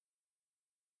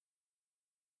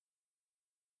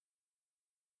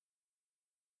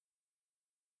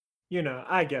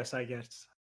 I guess.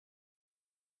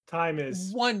 Time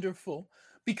is wonderful.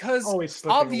 Because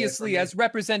obviously, as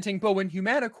representing Bowen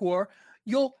Humanicore,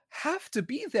 you'll have to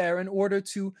be there in order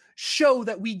to show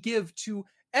that we give to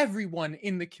everyone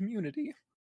in the community.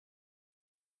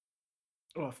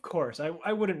 Oh, of course.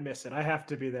 I wouldn't miss it. I have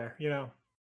to be there,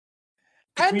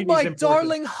 And my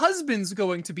darling husband's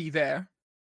going to be there.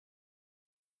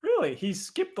 Really? He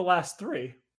skipped the last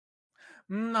 3.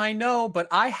 I know, but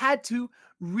I had to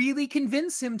really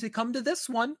convince him to come to this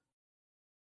one.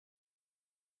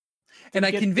 And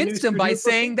I convinced him by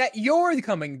saying that you're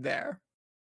coming there.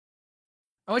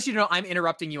 I want you to know I'm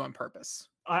interrupting you on purpose.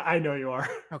 I know you are.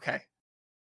 Okay.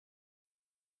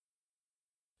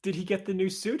 Did he get the new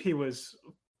suit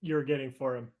you're getting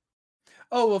for him?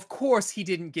 Oh, of course he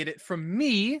didn't get it from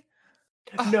me.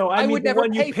 No, I mean would the never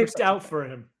one you pay for picked such a out thing. for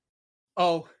him.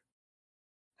 Oh.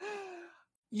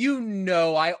 You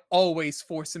know I always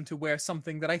force him to wear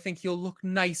something that I think he'll look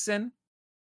nice in.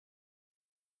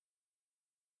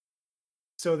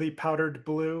 So the powdered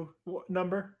blue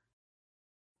number?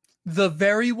 The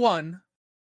very one.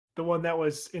 The one that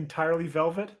was entirely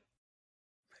velvet?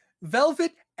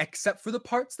 Velvet, except for the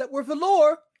parts that were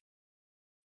velour.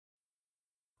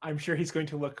 I'm sure he's going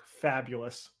to look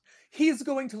fabulous. He's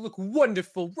going to look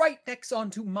wonderful right next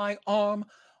onto my arm.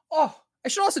 Oh, I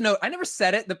should also note, I never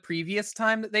said it the previous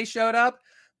time that they showed up,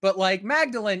 but like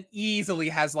Magdalene easily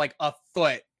has like a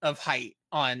foot of height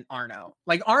on Arno.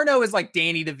 Like Arno is like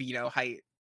Danny DeVito height.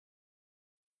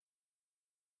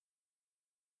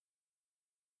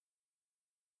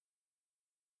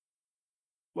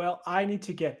 Well, I need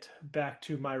to get back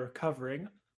to my recovering.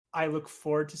 I look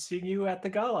forward to seeing you at the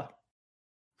gala.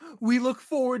 We look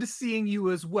forward to seeing you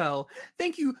as well.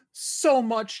 Thank you so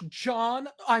much, John.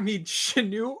 I mean,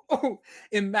 Shanu. Oh,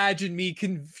 imagine me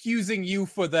confusing you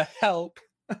for the help.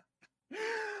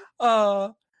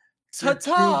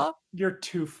 Ta-ta. You're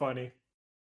too funny.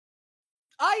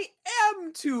 I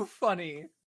am too funny.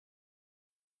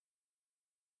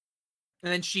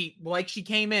 And then she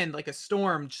came in like a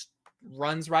storm, just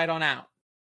runs right on out.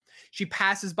 She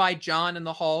passes by John in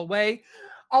the hallway.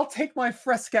 I'll take my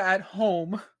Fresca at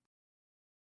home.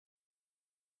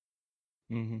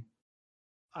 Mm-hmm.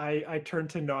 I turn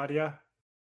to Nadia.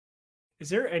 Is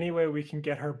there any way we can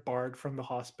get her barred from the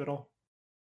hospital?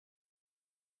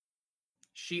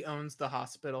 She owns the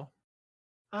hospital.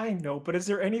 I know, but is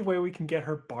there any way we can get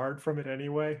her barred from it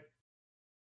anyway?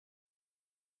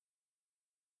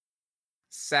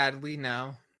 Sadly,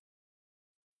 no.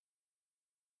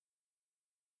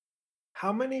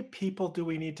 How many people do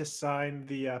we need to sign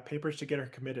the papers to get her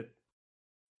committed?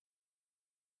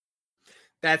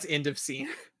 That's end of scene.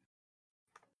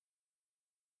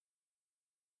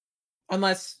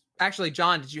 Unless, actually,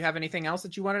 John, did you have anything else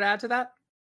that you wanted to add to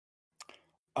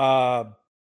that?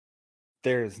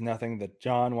 There's nothing that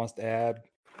John wants to add.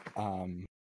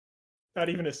 Not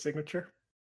even a signature?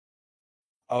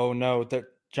 Oh no,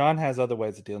 John has other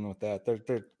ways of dealing with that.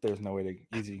 There's no way to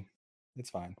easy. It's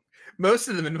fine. Most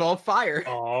of them involve fire.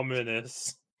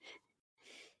 Ominous.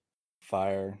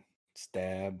 Fire,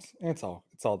 stabs. It's all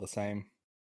the same.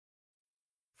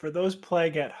 For those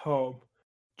playing at home,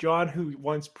 John, who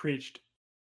once preached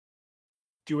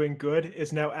doing good,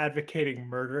 is now advocating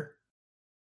murder.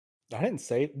 I didn't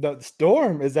say it. The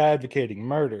Storm is advocating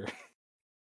murder.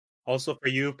 Also, for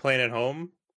you playing at home,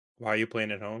 why are you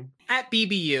playing at home? At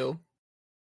BBU.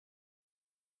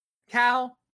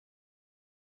 Cal,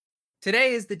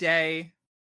 today is the day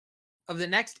of the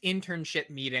next internship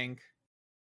meeting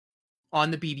on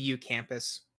the BBU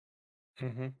campus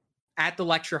Mm-hmm. at the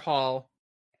lecture hall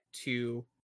to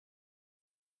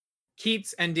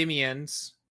Keats and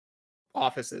Dimian's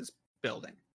offices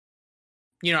building.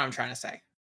 You know what I'm trying to say.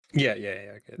 Yeah.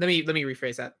 Okay. Let me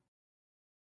rephrase that.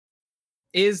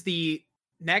 Is the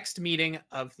next meeting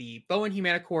of the Bowen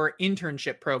Humanicore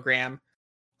internship program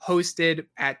hosted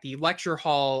at the lecture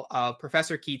hall of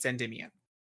Professor Keats and Dimian.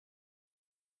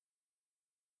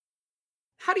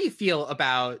 How do you feel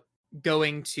about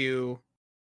going to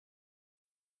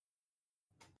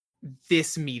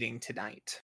this meeting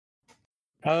tonight?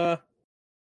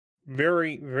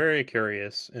 Very, very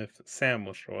curious if Sam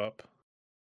will show up.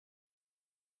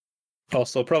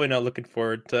 Also, probably not looking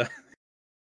forward to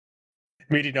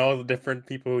meeting all the different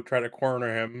people who try to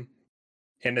corner him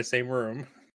in the same room,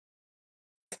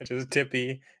 such as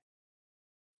Tippy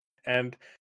and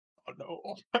oh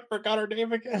no, I forgot her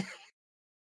name again.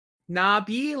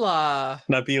 Nabila.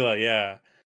 Nabila, yeah.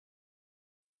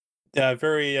 Yeah,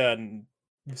 very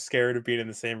scared of being in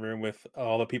the same room with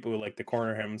all the people who like to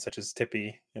corner him, such as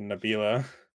Tippy and Nabila.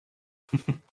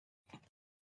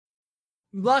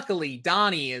 Luckily,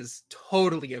 Donnie is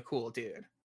totally a cool dude.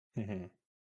 Mm-hmm.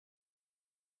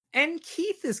 And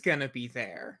Keith is gonna be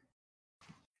there.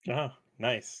 Oh,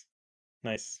 nice.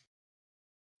 Nice.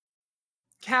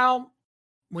 Cal,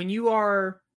 when you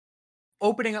are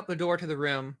opening up the door to the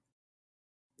room,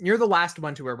 you're the last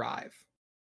one to arrive.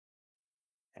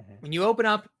 Mm-hmm. When you open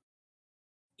up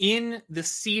in the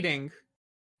seating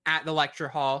at the lecture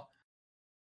hall,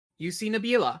 you see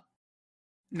Nabila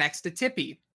next to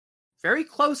Tippy. Very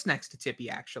close next to Tippy,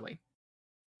 actually.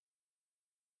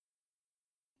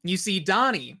 You see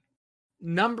Donnie,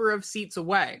 number of seats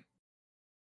away.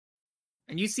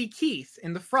 And you see Keith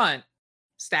in the front,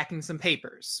 stacking some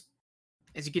papers.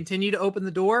 As you continue to open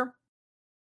the door,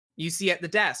 you see at the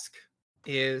desk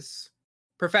is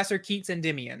Professor Keats and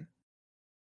Dimian.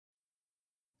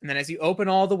 And then as you open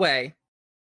all the way,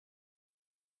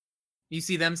 you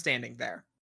see them standing there.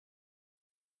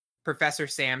 Professor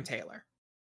Sam Taylor.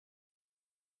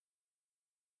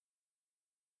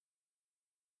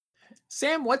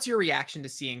 Sam, what's your reaction to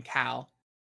seeing Cal?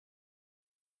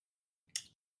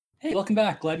 Hey, welcome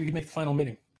back. Glad you could make the final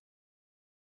meeting.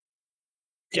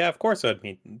 Yeah, of course I'd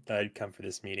come for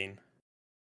this meeting.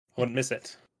 I wouldn't miss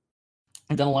it.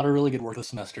 I've done a lot of really good work this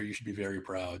semester. You should be very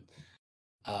proud.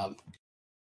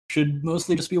 Should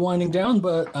mostly just be winding down,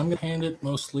 but I'm going to hand it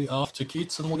mostly off to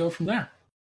Keats and we'll go from there.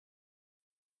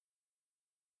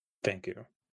 Thank you.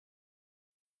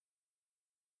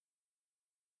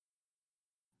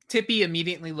 Tippy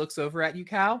immediately looks over at you,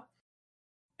 Cal,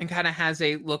 and kind of has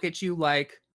a look at you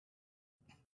like,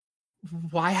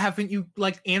 why haven't you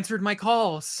answered my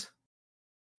calls?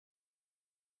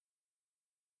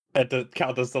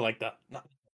 Cal does the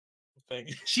thing.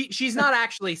 She's not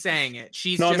actually saying it.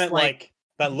 She's No, just I meant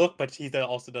that look, but he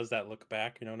also does that look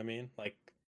back. You know what I mean? Like,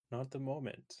 not at the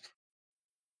moment.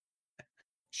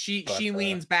 She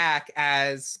leans back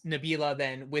as Nabila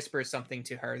then whispers something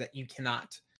to her that you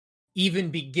cannot even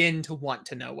begin to want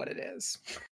to know what it is.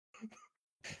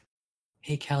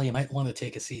 Hey, Cal, you might want to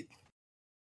take a seat.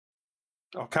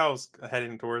 Oh, Cal's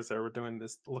heading towards there. We're doing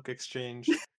this look exchange.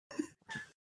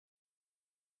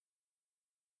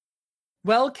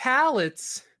 Well, Cal,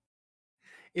 it's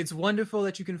wonderful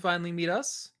that you can finally meet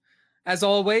us. As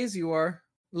always, you are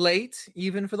late,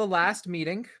 even for the last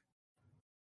meeting.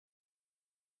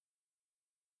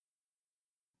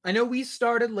 I know we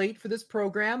started late for this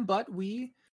program, but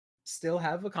we still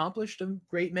have accomplished a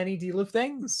great many deal of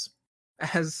things,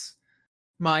 as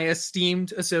my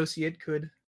esteemed associate could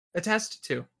attest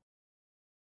to.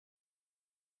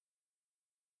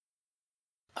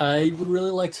 I would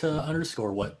really like to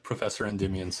underscore what Professor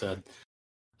Endymion said.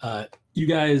 You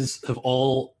guys have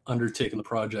all undertaken the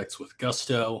projects with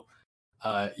gusto.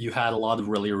 You had a lot of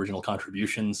really original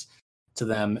contributions to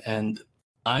them, and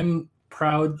I'm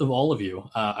proud of all of you.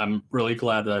 I'm really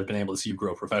glad that I've been able to see you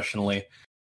grow professionally,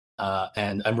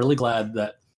 and I'm really glad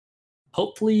that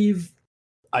hopefully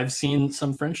I've seen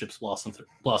some friendships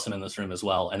blossom in this room as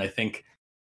well. And I think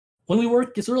when we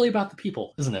work, it's really about the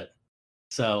people, isn't it?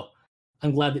 So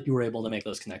I'm glad that you were able to make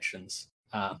those connections.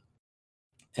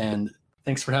 And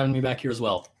thanks for having me back here as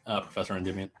well, Professor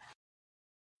Endymion.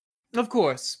 Of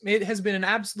course. It has been an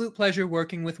absolute pleasure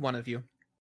working with one of you.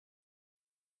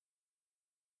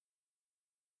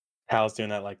 Cal's doing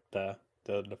that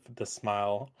the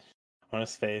smile on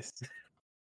his face.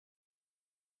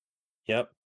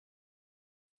 Yep.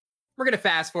 We're going to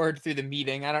fast forward through the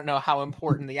meeting. I don't know how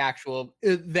important the actual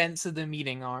events of the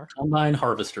meeting are. Combine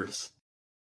harvesters.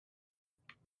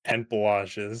 And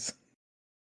blushes.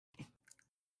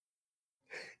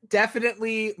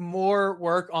 Definitely more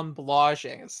work on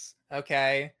blushes,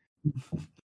 okay?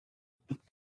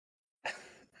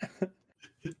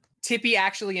 Tippy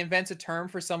actually invents a term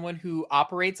for someone who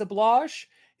operates a blush.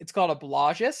 It's called a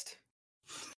blushist.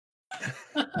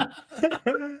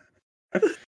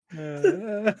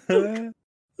 Oh,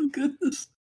 goodness.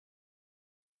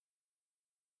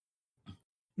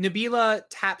 Nabila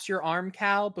taps your arm,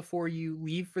 Cal, before you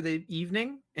leave for the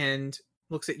evening and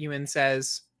looks at you and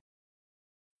says,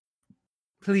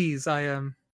 please, I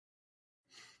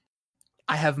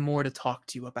have more to talk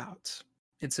to you about.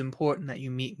 It's important that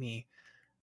you meet me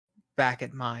back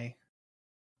at my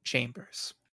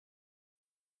chambers.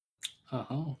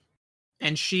 Uh-huh.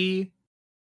 And she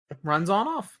runs on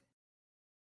off.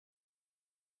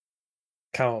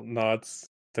 Cal nods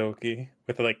Doki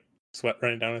with sweat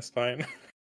running down his spine.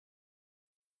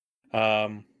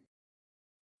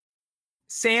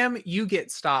 Sam, you get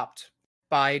stopped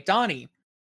by Donnie,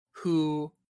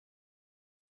 who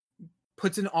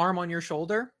puts an arm on your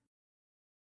shoulder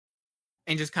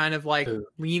and just kind of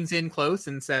leans in close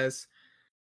and says,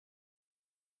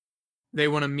 they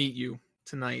want to meet you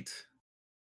tonight.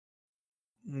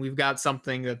 We've got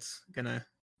something that's gonna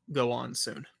go on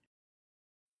soon.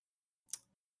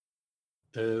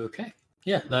 Okay.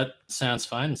 Yeah, that sounds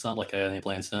fine. It's not like I had any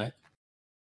plans tonight.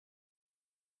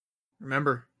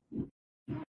 Remember,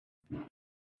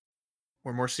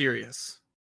 we're more serious.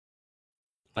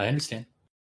 I understand.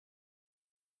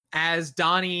 As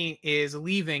Donnie is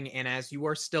leaving and as you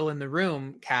are still in the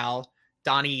room, Cal,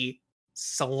 Donnie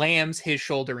slams his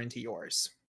shoulder into yours.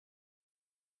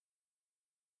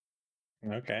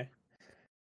 Okay.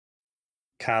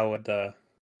 Cal would, I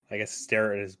guess,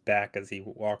 stare at his back as he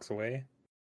walks away.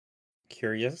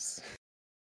 Curious.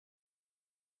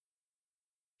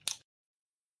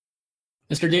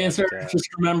 Mr. Dancer, just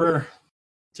remember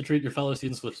to treat your fellow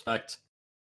students with respect.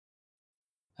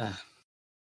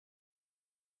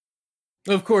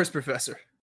 Of course, Professor.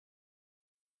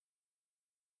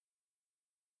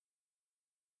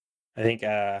 I think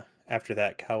after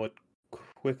that, Cal would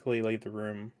quickly leave the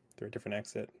room through a different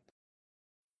exit.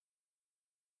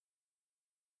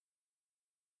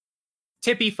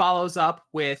 Tippy follows up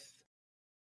with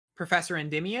Professor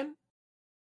Endymion.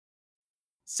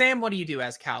 Sam, what do you do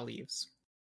as Cal leaves?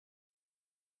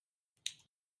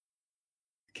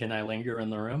 Can I linger in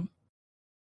the room?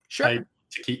 Sure.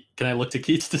 Can I look to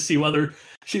Keats to see whether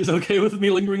she's okay with me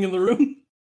lingering in the room?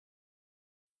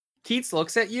 Keats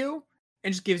looks at you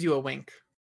and just gives you a wink.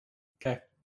 Okay,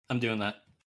 I'm doing that.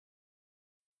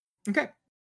 Okay.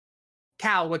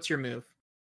 Cal, what's your move?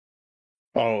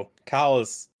 Oh, Cal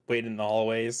is waiting in the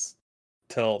hallways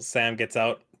till Sam gets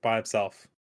out by himself.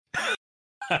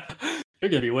 You're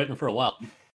gonna be waiting for a while.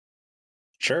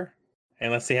 Sure.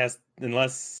 Unless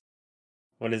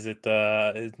what is it,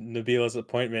 Nabila's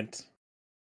appointment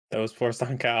that was forced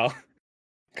on Cal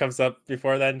comes up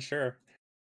before then, sure.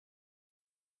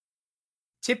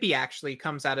 Tippy actually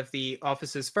comes out of the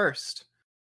offices first.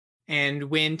 And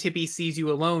when Tippy sees you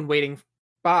alone waiting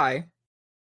by,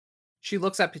 she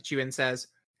looks up at you and says,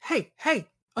 Hey,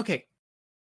 okay.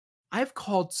 I've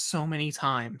called so many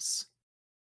times.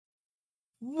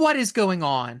 What is going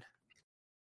on?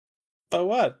 But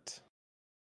what?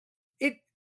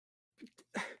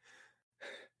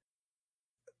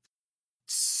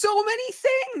 So many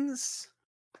things.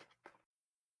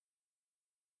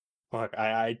 Look,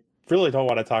 I really don't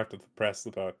want to talk to the press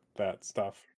about that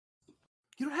stuff.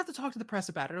 You don't have to talk to the press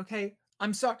about it, okay?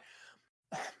 I'm sorry.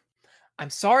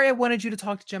 I'm sorry I wanted you to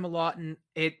talk to Gemma Lawton.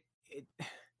 It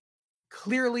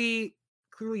clearly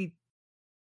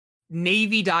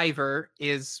Navy diver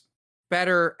is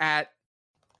better at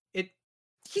it.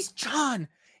 He's John.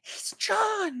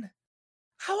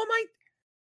 How am I?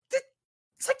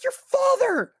 It's like your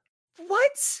father.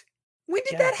 What? When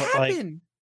did that happen?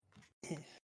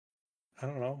 I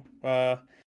don't know.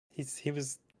 He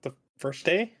was the first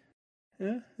day.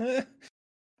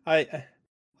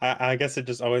 I guess it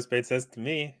just always made sense to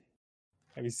me.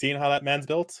 Have you seen how that man's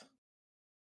built?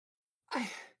 I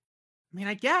mean,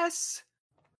 I guess.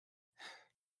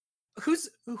 Who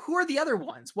are the other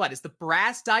ones? What is the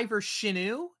brass diver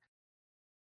Shinu?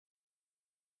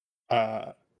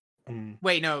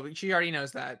 Wait, no, she already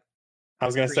knows that. I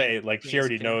was gonna say, like, she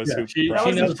already knows who she Brass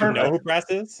knows is. You know who Brass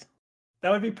is?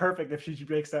 That would be perfect if she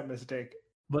makes that mistake.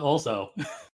 But also,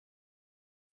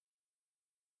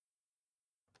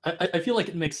 I feel like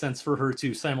it makes sense for her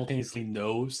to simultaneously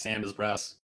know Sam is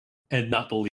Brass and not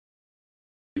believe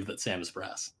that Sam is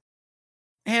Brass.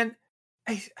 And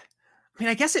I mean,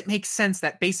 I guess it makes sense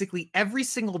that basically every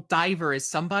single diver is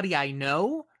somebody I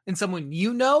know and someone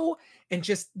you know, and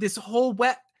just this whole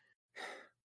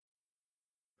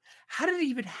How did it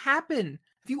even happen?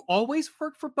 Have you always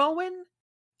worked for Bowen?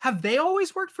 Have they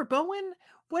always worked for Bowen?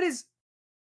 What is...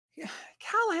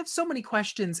 Cal, I have so many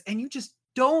questions, and you just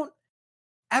don't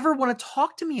ever want to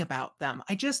talk to me about them.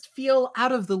 I just feel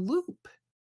out of the loop.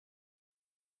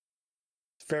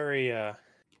 It's very,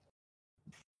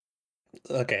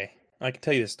 Okay, I can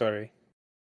tell you the story.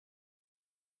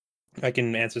 I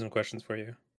can answer some questions for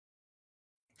you.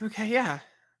 Okay, yeah.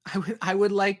 I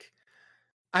would like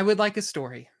a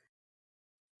story.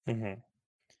 Mm-hmm.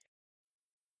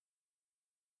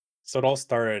 So it all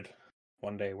started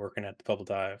one day working at the Bubble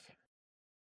Dive.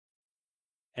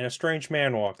 And a strange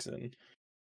man walks in,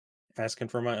 asking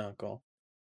for my uncle.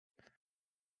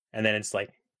 And then it's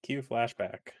like, cue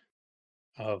flashback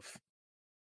of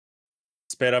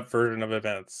sped up version of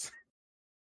events.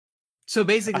 So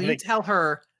basically, you tell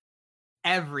her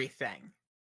everything.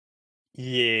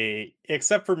 Yay.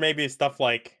 Except for maybe stuff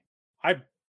like, I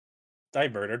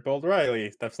murdered Bold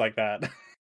Riley, stuff like that.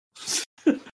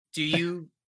 Do you...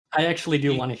 I actually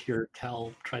do want to hear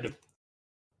Cal try to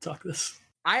talk this.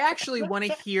 I actually want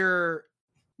to hear...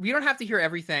 We don't have to hear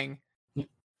everything.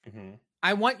 Mm-hmm.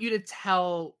 I want you to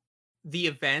tell the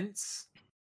events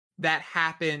that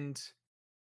happened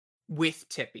with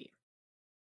Tippy.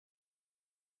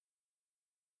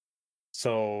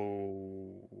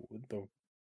 So, the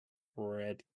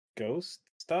Red Ghost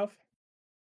stuff?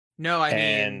 No,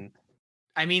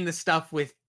 I mean the stuff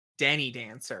with Denny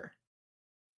Dancer.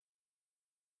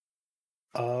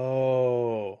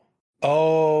 Oh,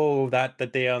 that the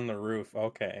day on the roof.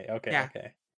 Okay.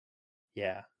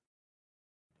 Yeah.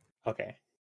 Okay.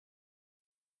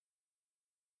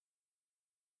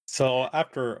 So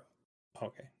after,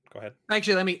 okay, go ahead.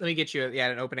 Actually, let me get you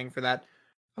an opening for that.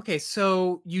 Okay,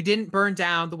 so you didn't burn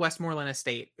down the Westmoreland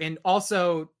estate, and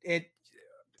also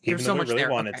there's so much really there.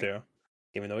 Wanted to.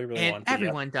 Even though we really and wanted to.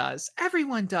 Everyone does.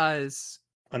 Everyone does.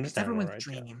 It's Understandable, everyone's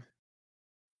right? dream.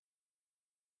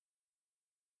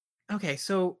 Okay,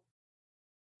 so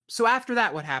after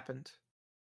that, what happened?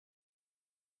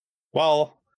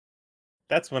 Well,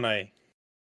 that's when I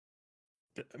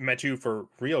met you for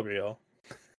real.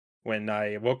 When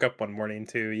I woke up one morning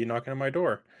to you knocking on my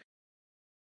door.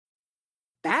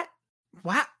 That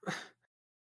wow.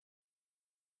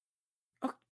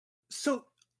 Oh, so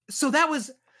that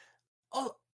was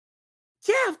oh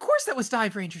yeah, of course that was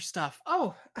Dive Ranger stuff.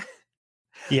 Oh,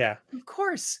 Yeah, of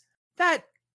course. That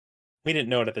we didn't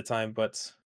know it at the time,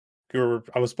 but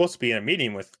I was supposed to be in a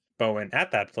meeting with Bowen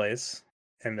at that place,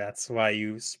 and that's why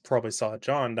you probably saw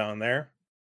John down there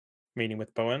meeting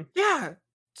with Bowen. yeah.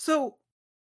 So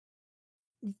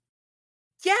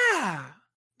yeah.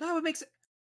 That would make sense.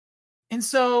 And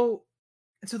so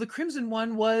the Crimson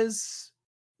one was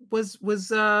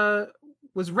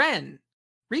Ren.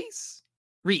 Reese?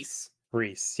 Reese.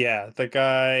 Reese, yeah, the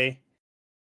guy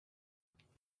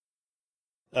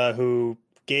who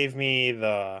gave me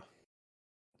the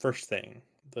first thing,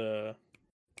 the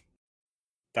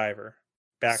diver,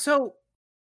 back So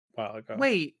a while ago.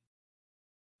 wait.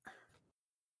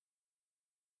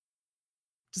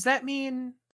 Does that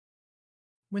mean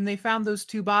when they found those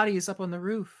two bodies up on the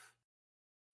roof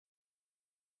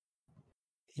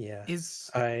Yeah, is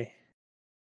I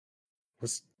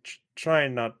was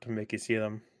trying not to make you see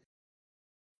them.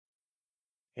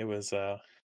 It was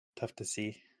tough to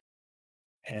see,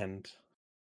 and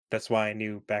that's why I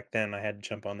knew back then I had to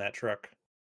jump on that truck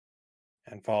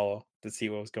and follow to see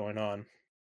what was going on.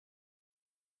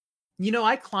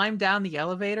 I climbed down the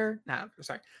elevator. No,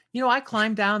 sorry. I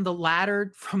climbed down the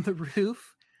ladder from the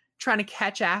roof trying to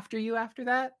catch after you after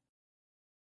that.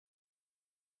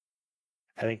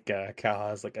 I think Cal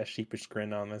has like a sheepish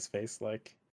grin on his face,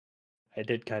 like, I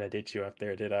did kind of ditch you up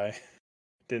there, did I?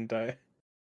 Didn't I?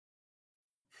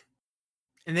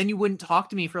 And then you wouldn't talk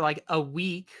to me for like a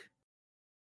week.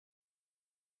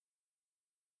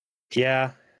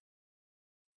 Yeah.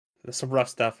 Some rough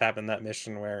stuff happened that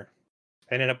mission where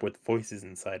I ended up with voices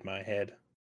inside my head.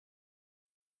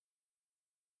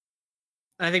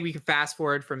 And I think we can fast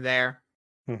forward from there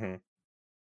Mm-hmm.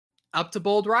 up to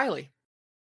Bold Riley.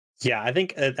 Yeah, I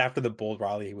think after the Bold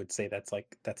Raleigh, he would say that's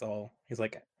all. He's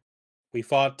like, we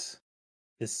fought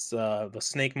the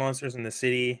snake monsters in the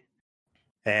city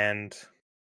and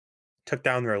took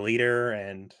down their leader,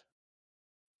 and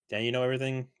then you know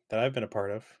everything that I've been a part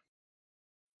of.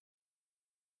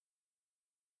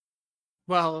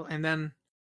 Well, and then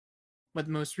what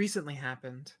most recently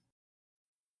happened,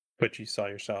 But you saw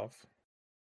yourself.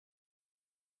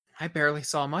 I barely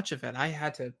saw much of it. I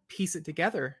had to piece it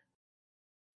together.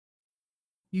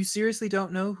 You seriously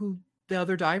don't know who the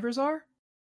other divers are?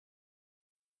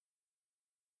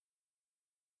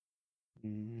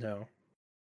 No.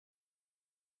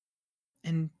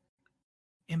 And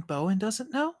Bowen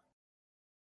doesn't know?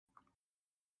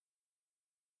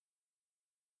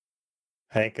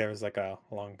 I think there was like a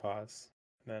long pause.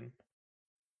 Then,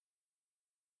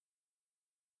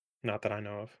 not that I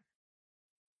know of.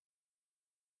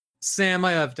 Sam,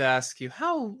 I have to ask you,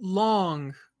 how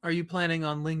long are you planning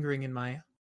on lingering in my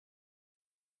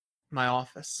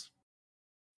office?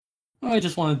 I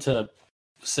just wanted to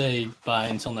say bye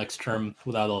until next term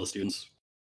without all the students.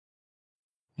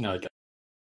 No,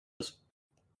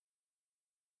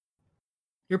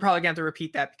 You're probably going to have to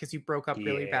repeat that because you broke up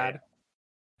really bad.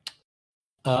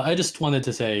 I just wanted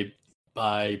to say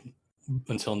bye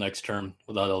until next term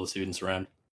without all the students around.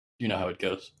 You know how it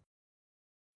goes.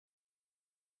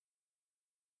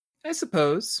 I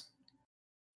suppose.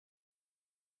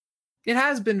 It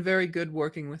has been very good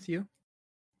working with you.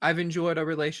 I've enjoyed our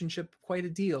relationship quite a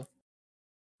deal.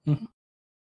 Mm-hmm.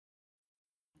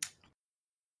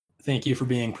 Thank you for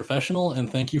being professional,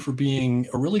 and thank you for being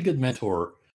a really good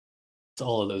mentor to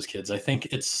all of those kids. I think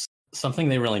it's something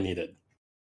they really needed.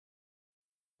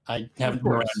 I haven't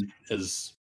been around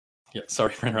as... Yeah,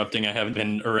 sorry for interrupting. I haven't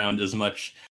been around as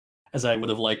much as I would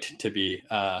have liked to be.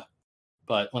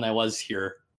 But when I was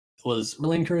here, it was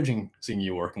really encouraging seeing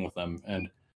you working with them, and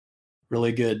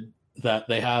really good that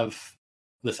they have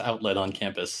this outlet on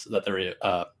campus that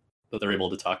they're able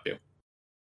to talk to.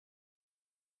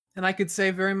 And I could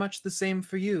say very much the same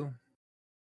for you.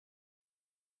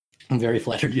 I'm very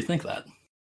flattered you think that.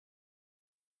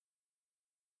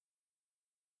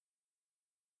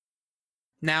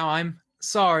 Now I'm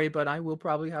sorry, but I will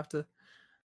probably have to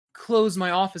close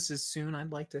my offices soon.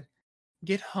 I'd like to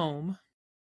get home.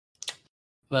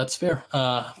 That's fair.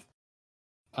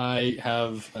 I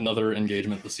have another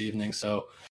engagement this evening, so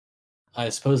I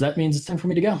suppose that means it's time for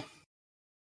me to go.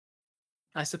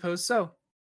 I suppose so.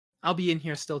 I'll be in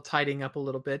here still tidying up a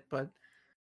little bit, but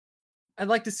I'd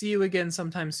like to see you again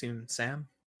sometime soon, Sam.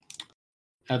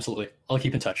 Absolutely. I'll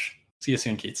keep in touch. See you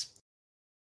soon, Keats.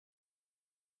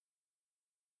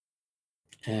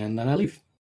 And then I leave.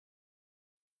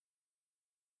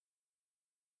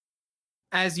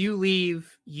 As you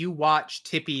leave, you watch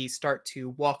Tippy start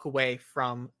to walk away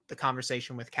from the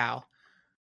conversation with Cal.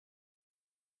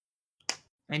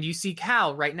 And you see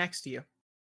Cal right next to you.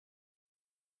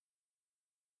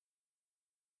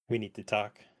 We need to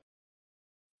talk.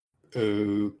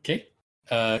 Okay.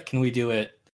 Can we do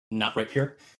it not right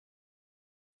here?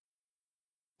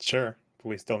 Sure, but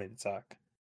we still need to talk.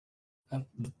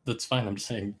 That's fine. I'm just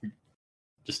saying,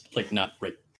 just like not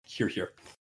right here.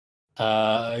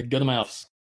 Go to my office.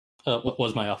 What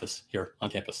was my office here on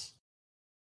campus?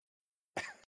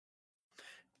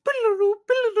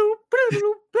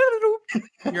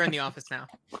 You're in the office now.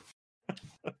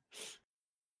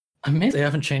 I'm amazed they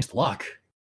haven't changed the lock.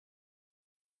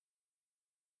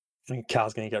 I think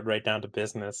Cal's gonna get right down to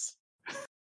business.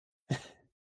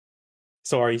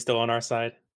 So are you still on our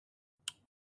side?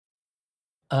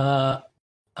 I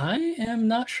am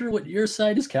not sure what your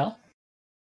side is, Cal.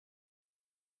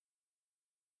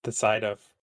 The side of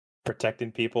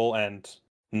protecting people and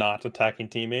not attacking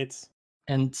teammates?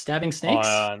 And stabbing snakes?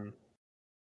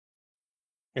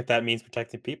 If that means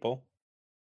protecting people.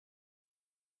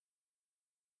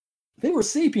 They were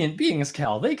sapient beings,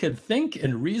 Cal. They could think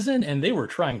and reason, and they were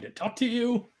trying to talk to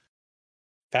you.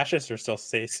 Fascists are still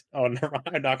safe. Oh, never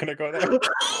mind. I'm not going to go there.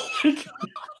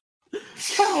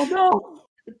 Cal, no!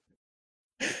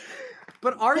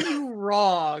 But are you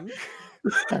wrong?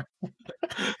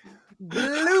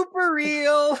 Blooper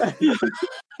reel.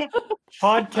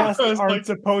 Podcasts aren't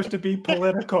supposed to be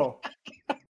political.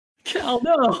 Cal,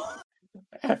 no!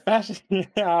 Fascist. Yeah,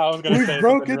 I was going to say. We've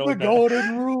broken really the bad.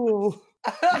 golden rule.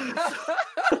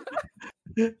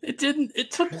 It didn't.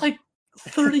 It took like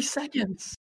 30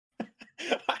 seconds.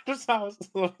 I was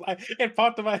like, it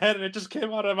popped in my head and it just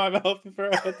came out of my mouth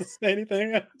before I had to say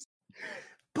anything else.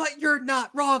 But you're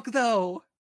not wrong, though.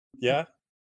 Yeah.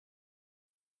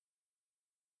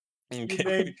 You Okay,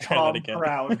 made try that Tom again.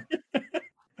 proud.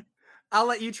 I'll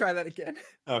let you try that again.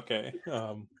 Okay.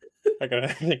 I gotta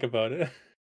think about it.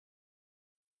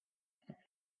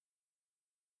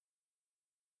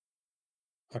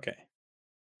 Okay.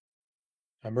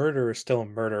 A murderer is still a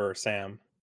murderer, Sam.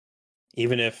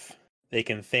 Even if they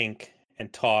can think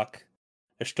and talk,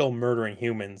 they're still murdering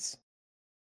humans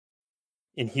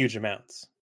in huge amounts.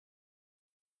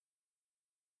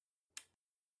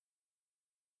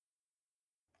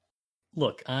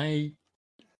 Look, I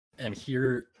am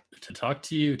here to talk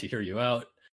to you, to hear you out,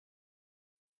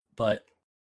 but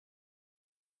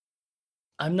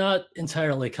I'm not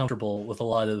entirely comfortable with a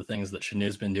lot of the things that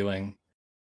Shanu's been doing.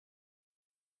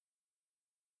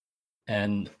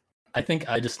 And I think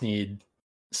I just need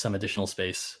some additional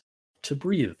space to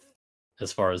breathe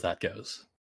as far as that goes.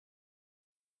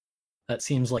 That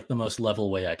seems like the most level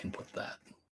way I can put that.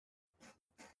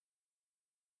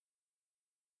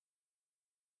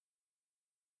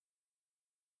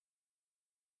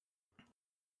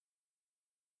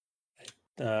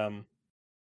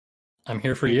 I'm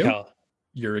here for you. Cal,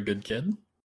 You're a good kid.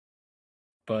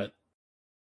 But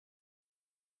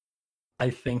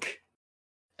I think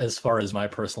as far as my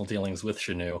personal dealings with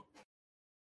Shanu,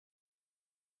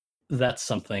 that's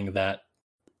something that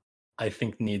I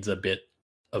think needs a bit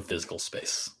of physical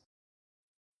space.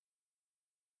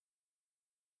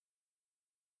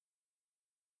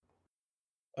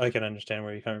 I can understand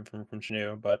where you're coming from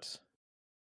Shanu, but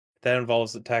that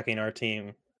involves attacking our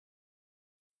team.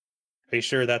 Are you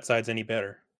sure that side's any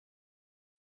better?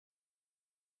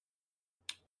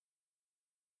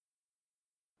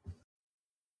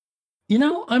 You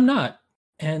know, I'm not.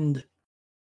 And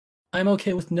I'm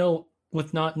okay with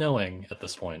not knowing at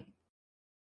this point.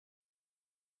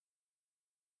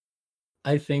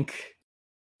 I think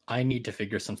I need to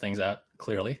figure some things out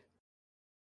clearly.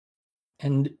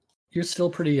 And you're still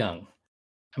pretty young.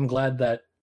 I'm glad that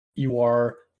you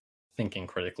are thinking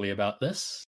critically about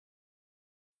this.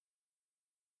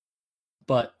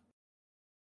 But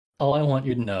all I want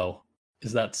you to know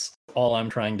is that's all I'm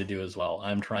trying to do as well.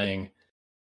 I'm trying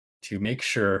to make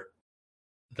sure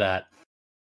that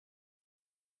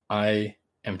I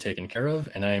am taken care of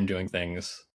and I am doing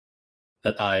things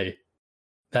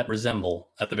that resemble,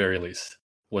 at the very least,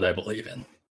 what I believe in.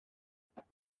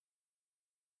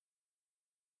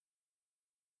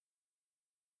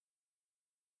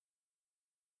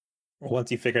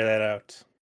 Once you figure that out,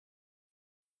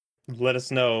 let us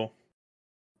know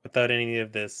without any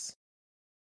of this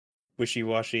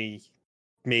wishy-washy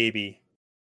maybe.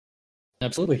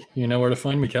 Absolutely. You know where to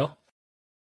find me, Kel.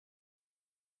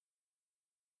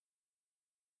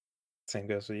 Same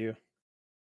goes with you.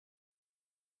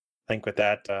 think with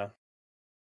that,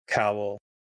 Cal will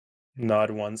nod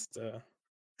once to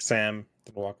Sam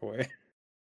and walk away.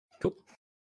 Cool.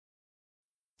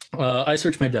 I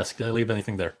search my desk. Did I leave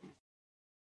anything there?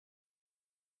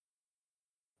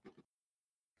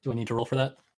 Do I need to roll for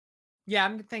that? Yeah,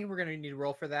 I'm thinking we're gonna need to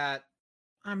roll for that.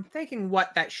 I'm thinking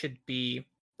what that should be.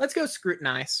 Let's go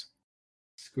scrutinize.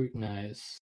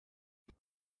 Scrutinize.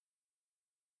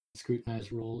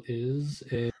 Scrutinize roll is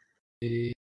a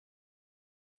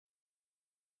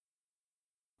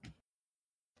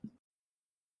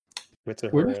With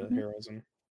Where her is it? heroism.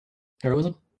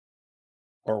 heroism.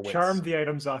 Or wits. Charm the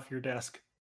items off your desk.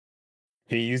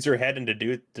 Can you use your head and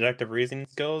deductive reasoning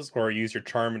skills, or use your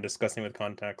charm and discussing with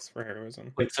context for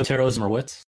heroism? Wait, so heroism or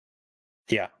wits?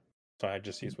 Yeah. So I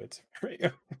just use wits. Yeah,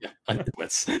 I did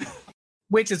wits.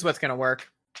 Which is what's gonna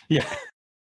work. Yeah.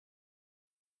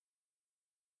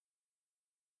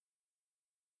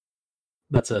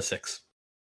 That's a 6.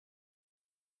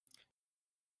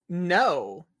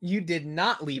 No, you did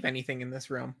not leave anything in this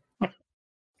room.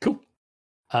 Cool.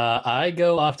 I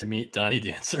go off to meet Donnie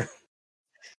Dancer.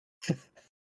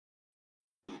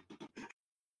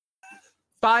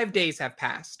 5 days have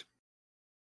passed.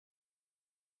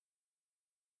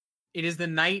 It is the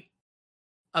night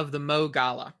of the Mo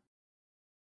Gala.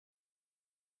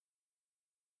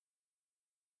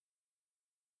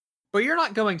 But you're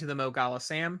not going to the Mo Gala,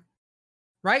 Sam.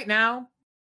 Right now,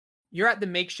 you're at the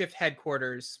makeshift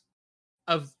headquarters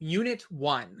of Unit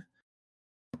 1,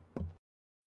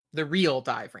 the real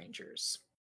Dive Rangers.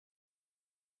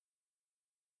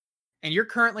 And you're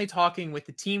currently talking with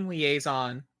the team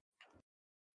liaison,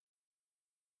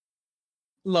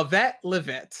 Lavette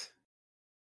Levitt.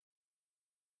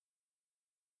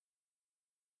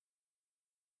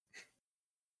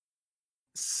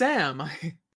 Sam,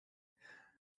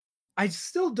 I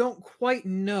still don't quite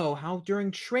know how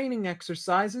during training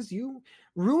exercises you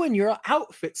ruin your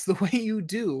outfits the way you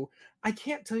do. I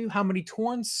can't tell you how many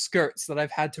torn skirts that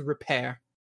I've had to repair.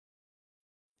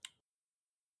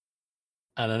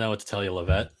 I don't know what to tell you,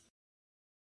 Lavette.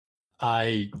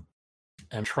 I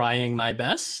am trying my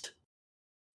best.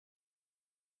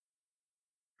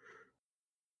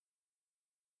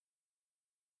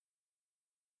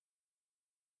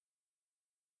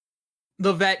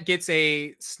 Lavette gets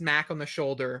a smack on the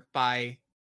shoulder by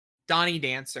Donnie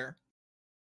Dancer.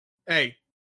 Hey,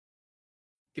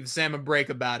 give Sam a break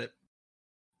about it.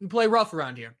 We play rough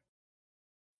around here.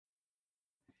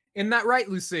 Isn't that right,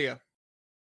 Lucia?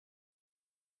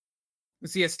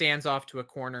 Lucia stands off to a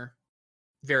corner,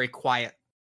 very quiet,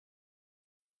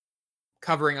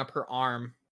 covering up her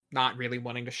arm, not really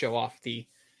wanting to show off the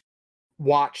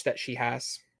watch that she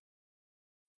has.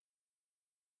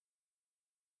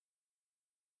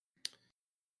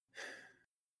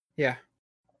 Yeah.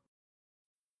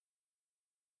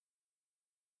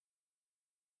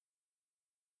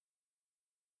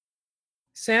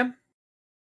 Sam?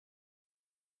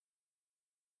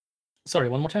 Sorry,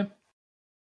 one more time.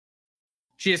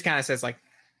 She just kind of says, like,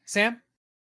 Sam?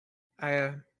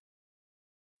 And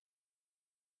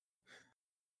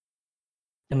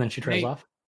then she trails Hey. off.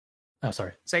 Oh,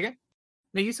 sorry. Say again?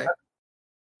 No, you say.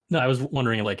 No, I was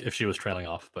wondering like if she was trailing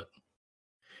off, but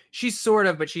She's sort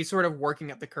of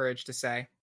working up the courage to say,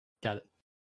 got it.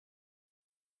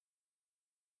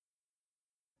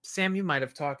 Sam, you might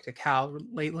have talked to Cal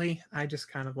lately. I just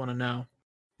kind of want to know.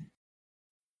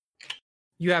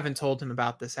 You haven't told him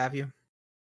about this, have you?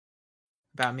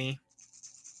 About me?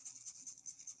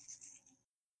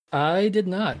 I did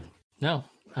not. No.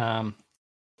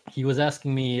 He was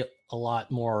asking me a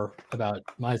lot more about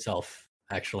myself,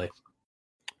 actually.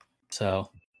 So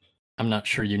I'm not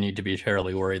sure you need to be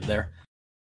terribly worried there.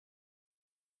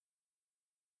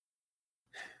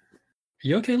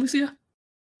 You okay, Lucia?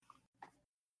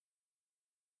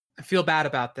 I feel bad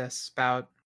about this, about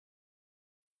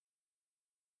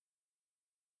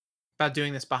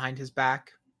doing this behind his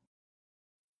back.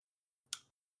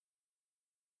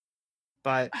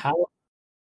 But How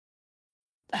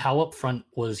upfront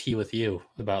was he with you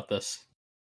about this?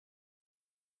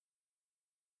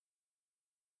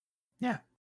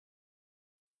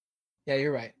 yeah,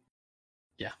 you're right.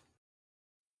 Yeah.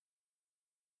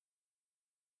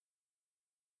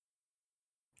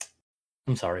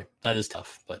 I'm sorry. That is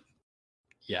tough, but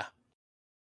yeah.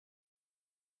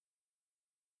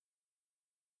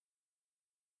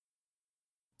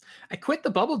 I quit the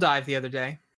bubble dive the other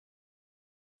day.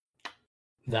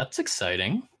 That's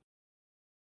exciting.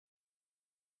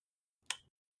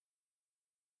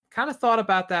 Kind of thought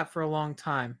about that for a long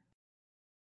time.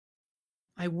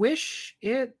 I wish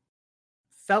it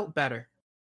felt better.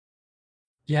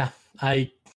 Yeah,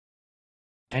 I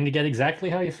trying to get exactly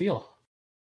how you feel.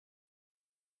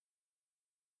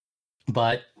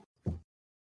 But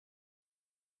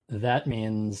that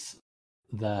means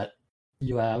that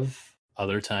you have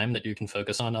other time that you can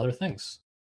focus on other things.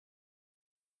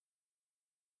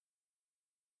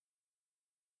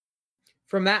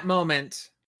 From that moment,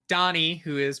 Donnie,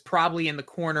 who is probably in the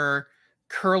corner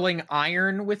curling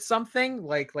iron with something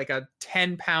like a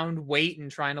 10-pound weight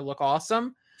and trying to look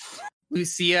awesome,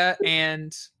 Lucia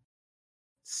and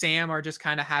Sam are just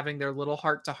kind of having their little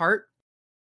heart-to-heart.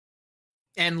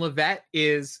 And Levette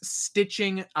is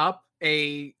stitching up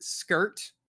a skirt.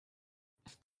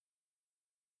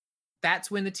 That's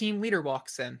when the team leader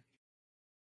walks in.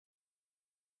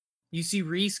 You see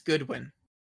Reese Goodwin.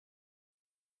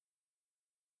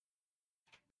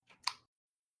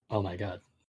 Oh my god.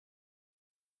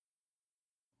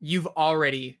 You've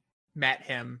already met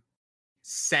him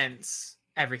since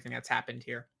everything that's happened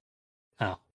here.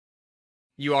 Oh.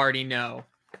 You already know.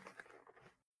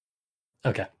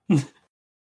 Okay.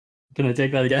 Can I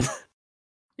take that again?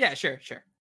 Yeah, sure.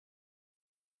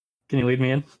 Can you lead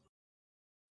me in?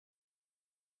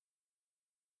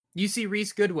 You see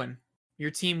Reese Goodwin,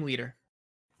 your team leader.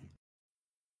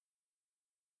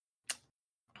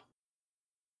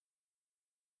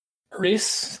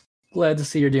 Reese, glad to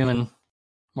see you're doing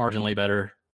marginally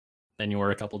better than you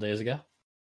were a couple days ago.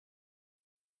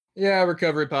 Yeah,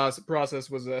 recovery process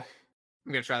was I'm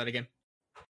gonna try that again.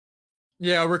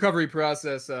 Yeah, recovery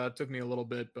process took me a little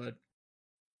bit, but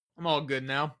I'm all good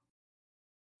now.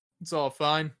 It's all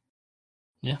fine.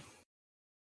 Yeah.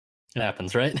 It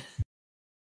happens, right?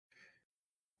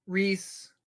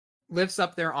 Reese lifts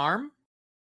up their arm,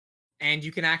 and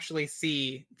you can actually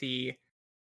see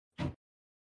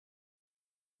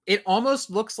it almost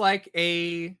looks like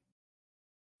a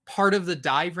part of the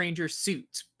Dive Ranger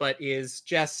suit, but is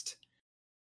just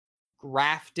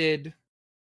grafted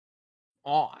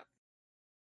on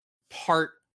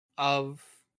part of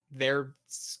their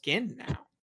skin now.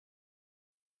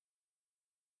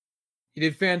 You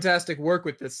did fantastic work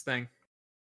with this thing.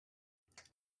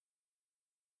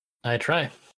 I try.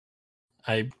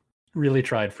 I really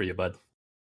tried for you, bud.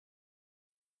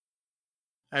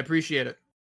 I appreciate it.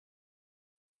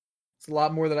 It's a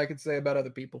lot more than I could say about other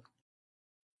people.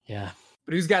 Yeah.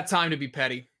 But who's got time to be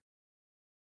petty?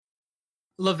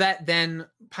 Levette then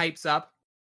pipes up.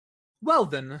 Well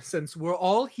then, since we're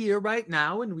all here right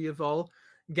now and we have all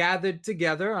gathered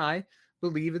together, I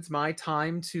believe it's my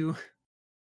time to,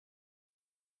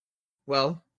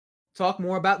 well, talk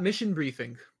more about mission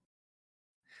briefing.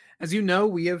 As you know,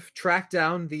 we have tracked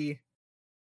down the,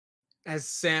 as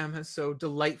Sam has so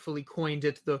delightfully coined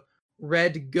it, the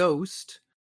Red Ghost.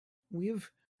 We have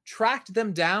tracked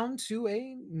them down to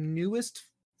a newest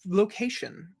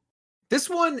location. This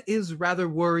one is rather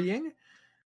worrying.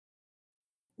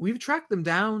 We've tracked them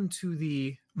down to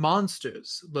the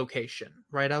Monsters location,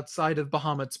 right outside of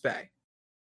Bahamut's Bay.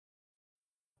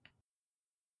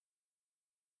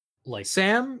 Like,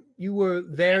 Sam, you were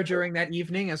there during that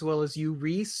evening, as well as you,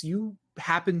 Reese. You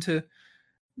happen to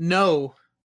know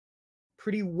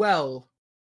pretty well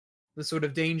the sort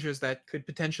of dangers that could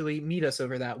potentially meet us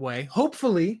over that way.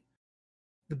 Hopefully,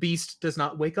 the beast does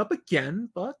not wake up again,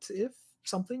 but if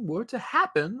something were to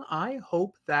happen, I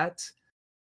hope that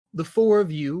the four of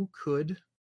you could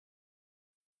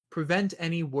prevent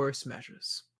any worse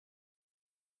measures.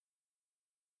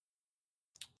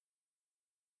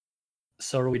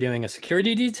 so are we doing a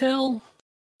security detail?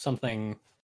 Something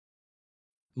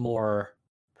more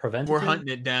preventative? We're hunting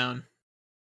it down.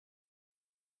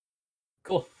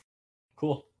 Cool.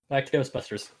 Back to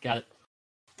Ghostbusters. Got it.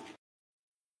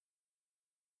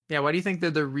 Yeah, why do you think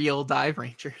they're the real Dive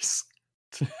Rangers?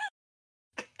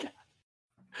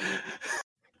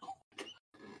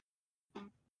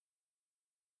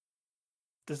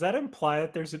 Does that imply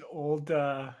that there's an old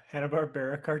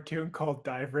Hanna-Barbera cartoon called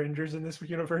Dive Rangers in this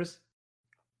universe?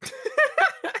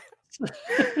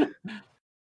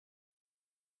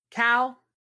 Cal,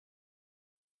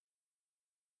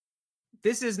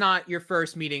 this is not your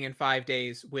first meeting in 5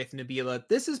 days with Nabila.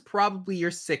 This is probably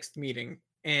your 6th meeting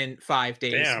in 5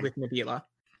 days Damn. with Nabila.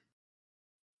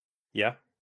 Yeah.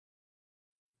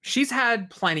 She's had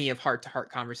plenty of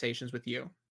heart-to-heart conversations with you,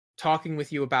 talking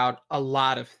with you about a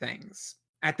lot of things.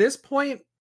 At this point,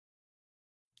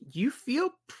 you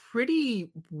feel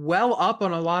pretty well up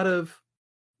on a lot of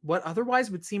what otherwise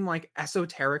would seem like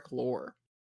esoteric lore.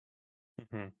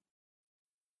 Mm-hmm.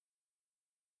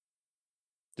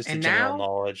 Just And a general now-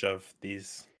 knowledge of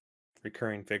these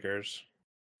recurring figures.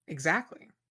 Exactly.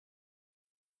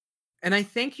 And I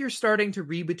think you're starting to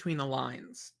read between the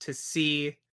lines to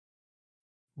see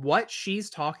what she's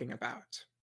talking about.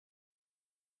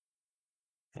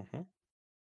 Mm-hmm.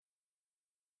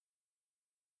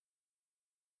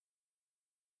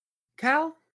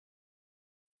 Cal,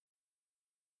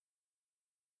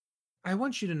 I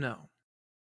want you to know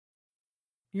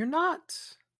you're not.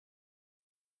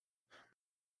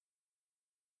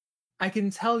 I can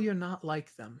tell you're not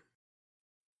like them.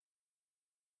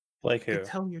 Like I who? can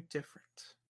tell you're different.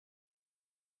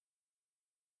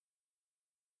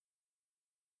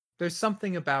 There's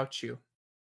something about you,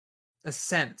 a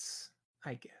sense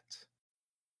I get.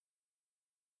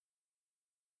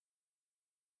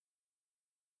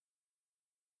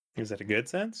 Is that a good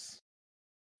sense?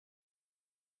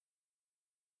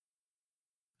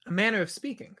 A manner of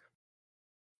speaking.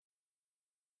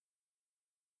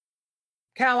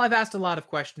 Cal, I've asked a lot of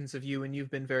questions of you, and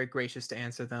you've been very gracious to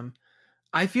answer them.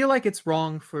 I feel like it's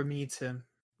wrong for me to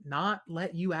not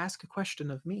let you ask a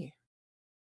question of me.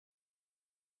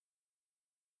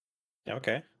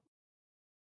 Okay.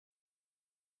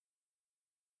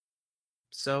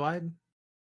 So I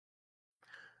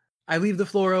leave the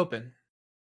floor open.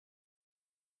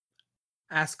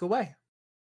 Ask away.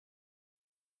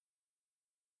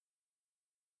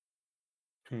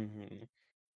 Hmm.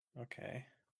 Okay.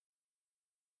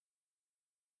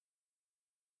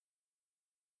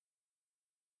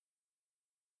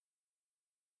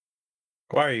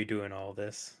 Why are you doing all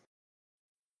this?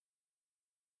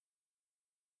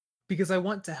 Because I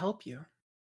want to help you.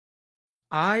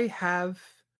 I have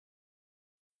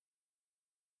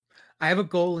a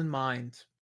goal in mind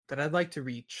that I'd like to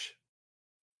reach.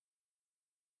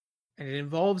 And it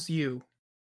involves you.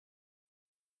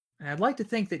 And I'd like to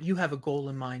think that you have a goal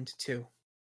in mind too.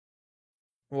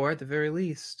 Or at the very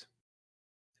least,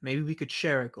 maybe we could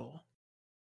share a goal.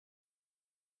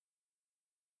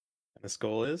 And this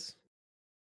goal is?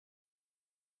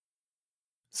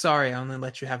 Sorry, I only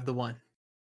let you have the one.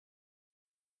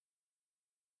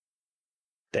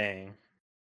 Dang.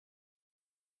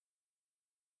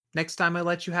 Next time I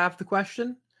let you have the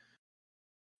question,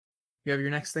 you have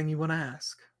your next thing you want to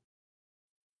ask.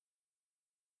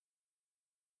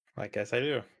 I guess I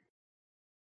do.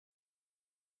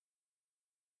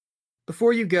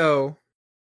 Before you go,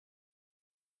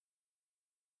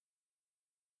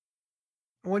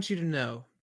 I want you to know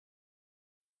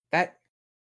that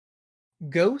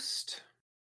ghost,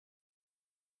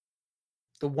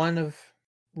 the one of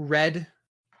red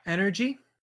energy,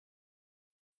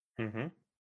 Mm-hmm.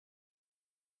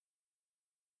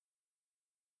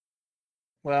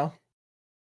 well,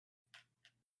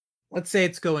 let's say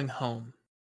it's going home.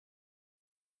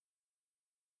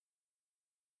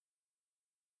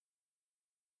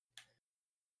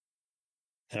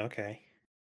 Okay.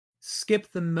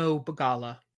 Skip the Mo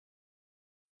Gala.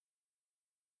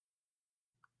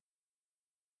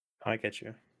 I get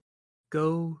you.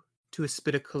 Go to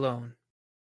Espita Cologne.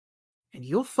 And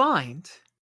you'll find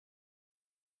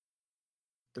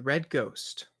the red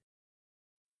ghost.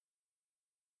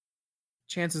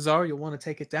 Chances are you'll want to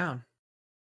take it down.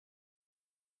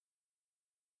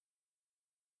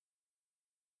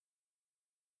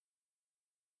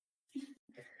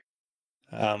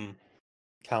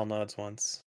 Cal nods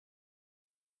once.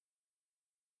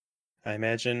 I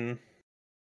imagine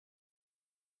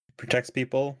it protects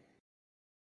people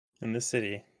in this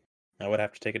city. I would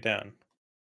have to take it down.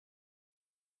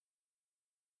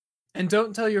 And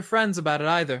don't tell your friends about it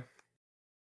either.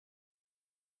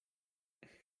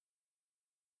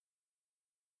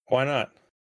 Why not?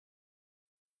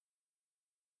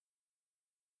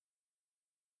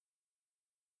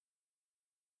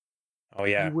 Oh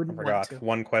yeah, You I wouldn't want forgot. to.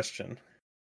 One question.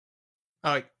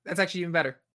 Oh, that's actually even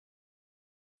better.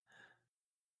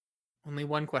 Only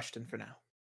one question for now.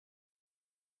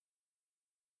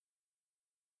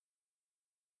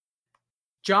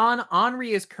 John,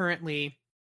 Henri is currently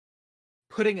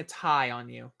putting a tie on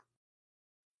you,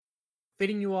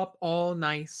 fitting you up all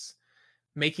nice,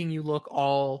 making you look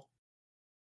all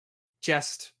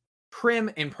just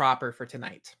prim and proper for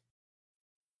tonight.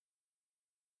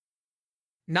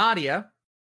 Nadia,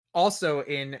 also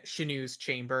in Shinu's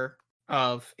chamber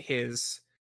of his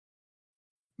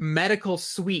medical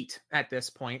suite at this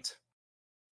point,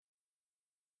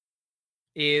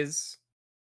 is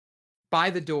by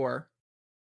the door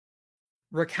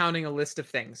recounting a list of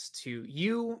things to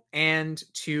you and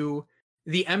to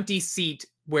the empty seat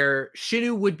where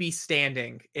Shinu would be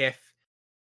standing if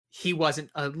he wasn't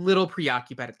a little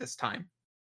preoccupied at this time.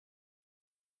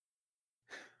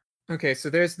 Okay, so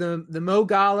there's the Mo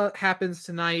Gala happens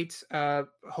tonight.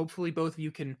 Hopefully both of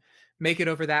you can make it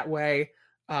over that way.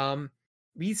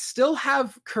 We still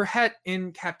have Kurhet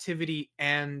in captivity,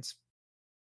 and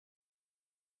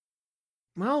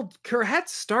Well,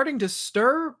 Kurhet's starting to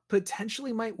stir,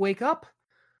 potentially might wake up.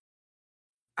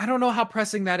 I don't know how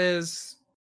pressing that is.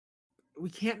 We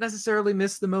can't necessarily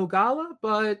miss the Mogala,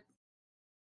 but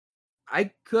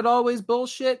I could always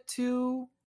bullshit to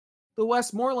the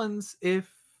Westmorelands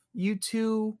if you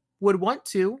two would want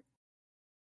to.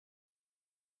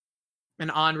 And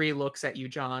Henri looks at you,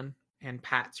 John, and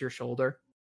pats your shoulder.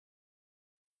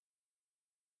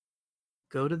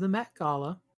 Go to the Met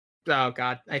Gala. Oh,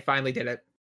 God, I finally did it.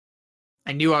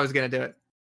 I knew I was going to do it.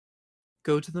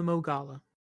 Go to the Mogala,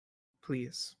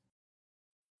 please.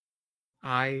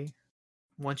 I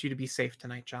want you to be safe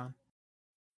tonight, John.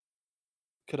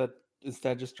 Could I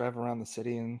instead just drive around the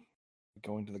city and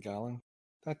going to the gala?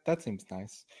 That seems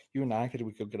nice. You and I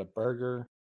we could get a burger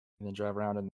and then drive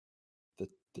around in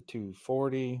the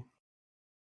 240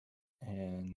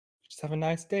 and just have a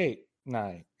nice date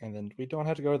night, and then we don't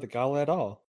have to go to the gala at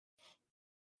all.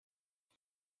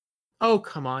 Oh,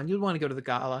 come on. You'd want to go to the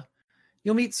gala.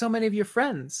 You'll meet so many of your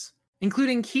friends,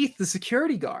 including Keith, the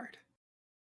security guard.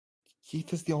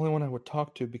 Keith is the only one I would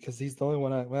talk to because he's the only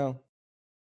one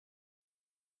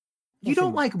You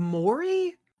don't like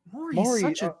Maury? Maury's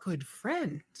such a good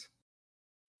friend.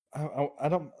 I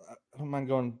don't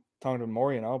mind talking to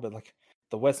Maury and all, but like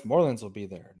the Westmorelands will be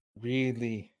there.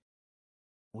 Really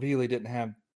didn't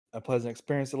have a pleasant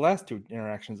experience the last two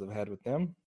interactions I've had with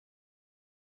them.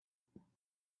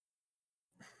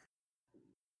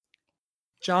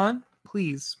 John,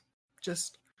 please,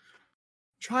 just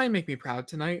try and make me proud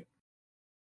tonight.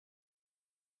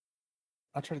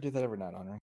 I try to do that every night,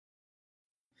 Henri.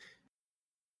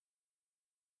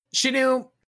 Shinu,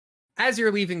 as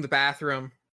you're leaving the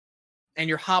bathroom and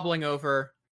you're hobbling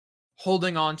over,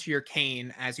 holding on to your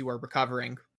cane as you are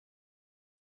recovering,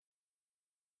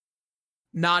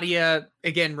 Nadia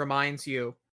again reminds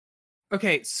you,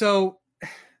 okay, so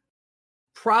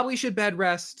probably should bed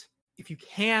rest. If you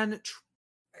can,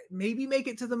 maybe make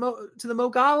it to the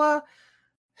Mogala.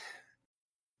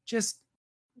 Just,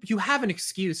 you have an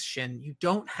excuse, Shin. You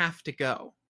don't have to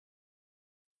go.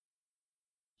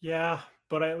 Yeah,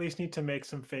 but I at least need to make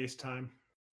some FaceTime.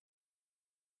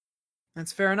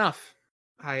 That's fair enough.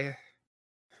 And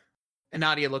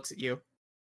Nadia looks at you.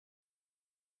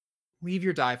 Leave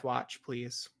your dive watch,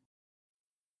 please.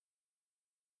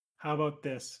 How about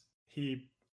this?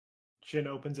 Shin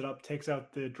opens it up, takes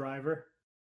out the driver.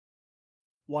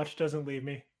 Watch doesn't leave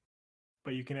me,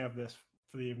 but you can have this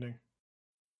for the evening.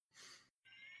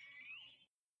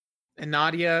 And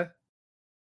Nadia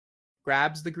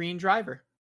grabs the green driver.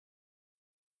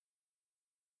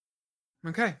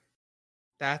 Okay.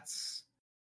 That's...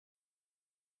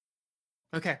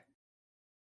 Okay.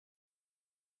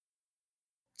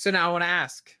 So now I want to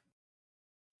ask,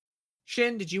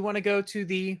 Shin, did you want to go to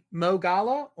the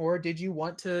Mogala, or did you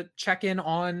want to check in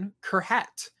on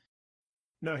Kurhet?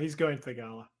 No, he's going to the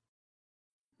gala.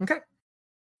 Okay.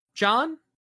 John,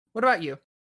 what about you?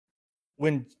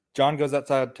 When John goes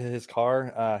outside to his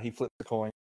car, he flips the coin.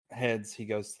 Heads, he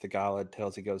goes to the gala.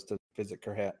 Tails, he goes to visit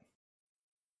Kurhet.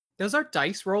 Does our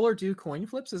dice roller do coin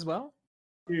flips as well?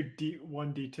 Do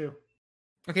D1, D2.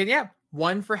 Okay, yeah.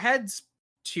 1 for heads,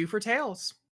 2 for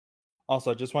tails.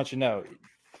 Also, just want you to know,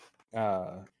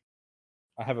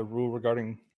 I have a rule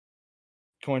regarding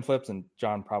coin flips, and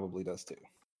John probably does too.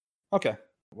 Okay.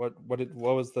 What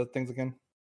was the things again?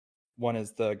 1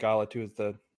 is the gala, 2 is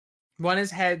the... 1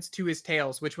 is heads, 2 is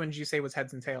tails. Which one did you say was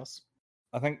heads and tails?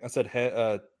 I think I said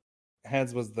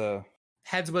heads was the...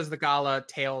 Heads was the gala,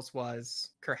 tails was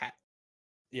Kurhet.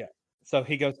 Yeah. So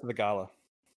he goes to the gala.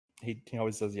 He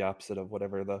always says the opposite of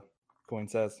whatever the coin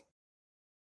says.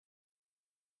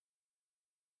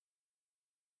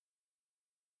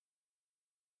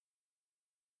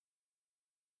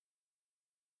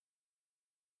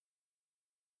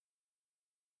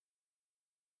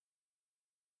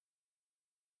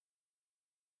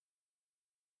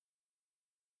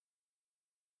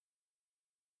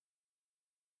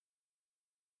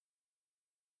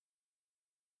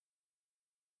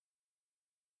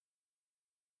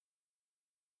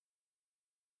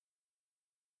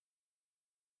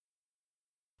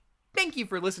 Thank you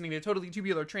for listening to Totally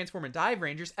Tubular Transform and Dive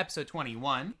Rangers, episode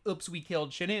 21. Oops, we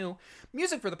killed Shanu.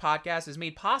 Music for the podcast is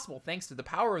made possible thanks to the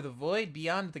power of the void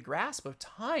beyond the grasp of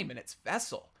time and its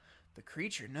vessel, the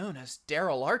creature known as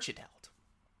Daryl Archideld.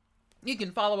 You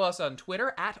can follow us on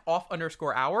Twitter at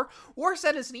off_hour, or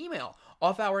send us an email,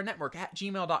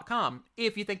 offhournetwork@gmail.com.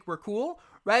 If you think we're cool,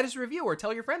 write us a review or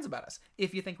tell your friends about us.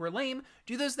 If you think we're lame,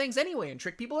 do those things anyway and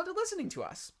trick people into listening to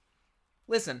us.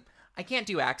 Listen, I can't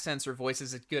do accents or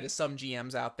voices as good as some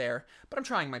GMs out there, but I'm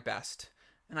trying my best,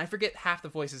 and I forget half the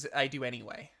voices I do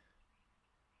anyway.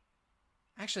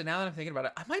 Actually, now that I'm thinking about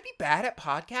it, I might be bad at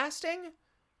podcasting.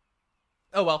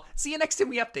 Oh well, see you next time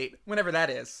we update, whenever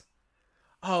that is.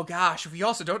 Oh gosh, if we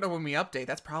also don't know when we update,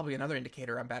 that's probably another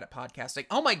indicator I'm bad at podcasting.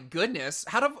 Oh my goodness,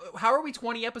 how are we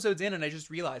 20 episodes in and I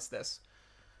just realized this?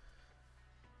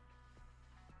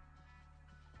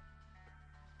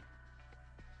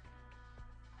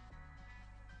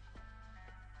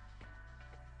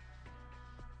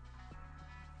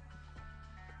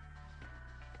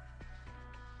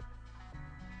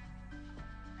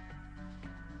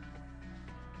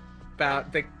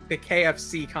 About the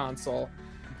KFC console.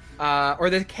 Or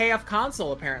the KF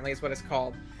console, apparently, is what it's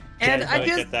called. And I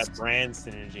just get that brand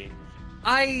synergy.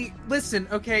 Listen,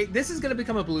 okay, this is gonna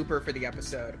become a blooper for the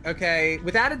episode. Okay,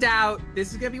 without a doubt,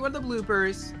 this is gonna be one of the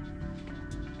bloopers.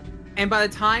 And by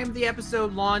the time the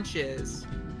episode launches,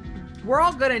 we're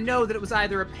all gonna know that it was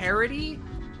either a parody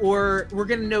or we're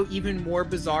gonna know even more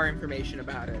bizarre information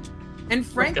about it. And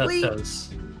frankly,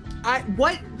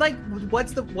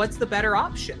 what's the better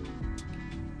option?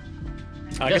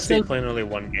 I guess they play only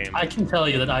one game. I can tell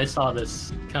you that I saw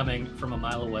this coming from a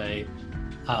mile away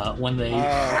when they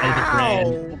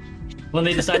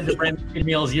decided to brand Kid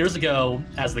Meals years ago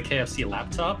as the KFC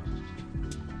laptop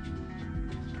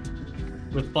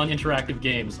with fun interactive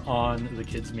games on the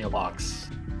kids' meal box.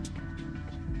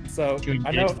 So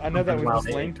I know that was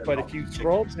just linked, but if you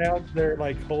scroll down their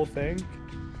whole thing,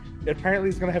 it apparently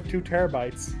is going to have 2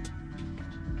 terabytes.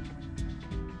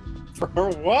 For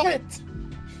what?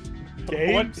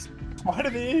 Games? Why do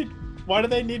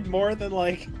they need more than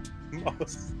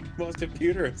most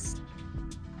computers?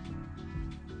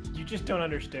 You just don't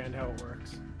understand how it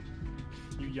works,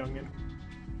 you youngin.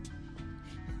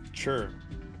 Sure.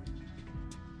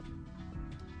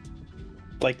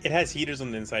 It has heaters on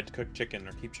the inside to cook chicken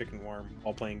or keep chicken warm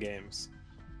while playing games.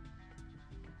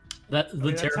 The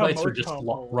terabytes are just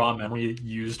raw memory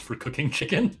used for cooking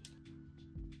chicken.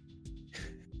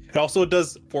 It also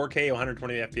does 4K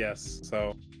 120 FPS,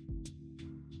 so...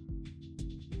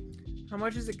 How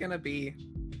much is it gonna be?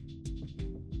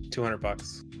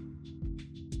 $200.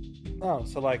 Oh,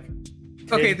 so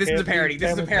Okay, this is a parody.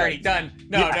 This is a parody. Done.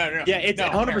 No. Yeah, it's no,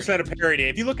 100% a parody.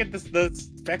 If you look at the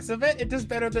specs of it, it does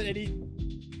better than any...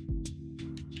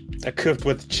 Equipped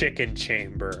with chicken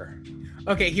chamber.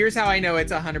 Okay, here's how I know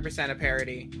it's 100% a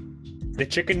parody. The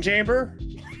chicken chamber?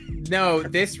 No,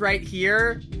 this right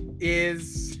here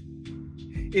is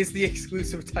the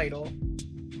exclusive title.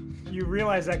 You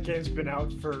realize that game's been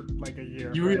out for a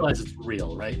year. You realize it's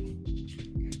real, right?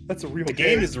 That's a real The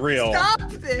game is real.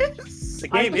 Stop this! The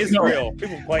game is real.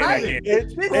 People play that game.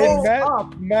 This is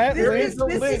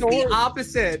the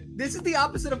opposite. This is the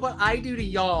opposite of what I do to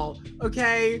y'all,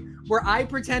 okay? Where I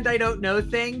pretend I don't know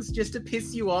things just to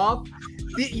piss you off.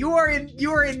 You are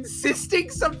insisting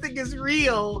something is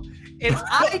real, and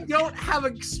I don't have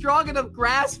a strong enough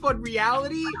grasp on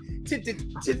reality to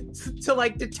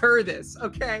deter this,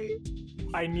 okay?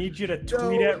 I need you to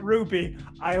tweet at Ruby,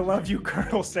 "I love you,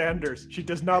 Colonel Sanders." She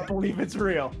does not believe it's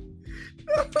real.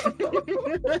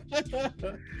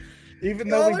 Even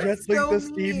though we just linked the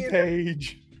Steam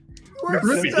page.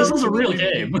 Ruby, this is a real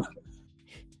game.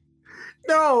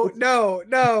 No.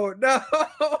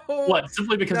 What,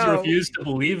 simply because you refuse to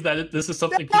believe that this is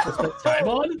something people spend time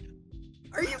on?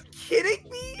 Are you kidding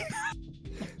me?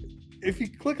 If you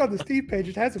click on the Steam page,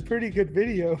 it has a pretty good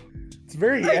video. It's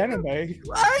very anime.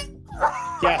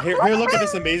 Yeah, here, look at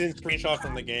this amazing screenshot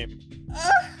from the game.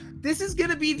 This is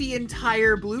gonna be the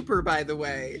entire blooper, by the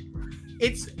way.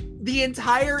 It's the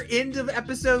entire end of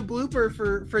episode blooper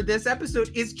for this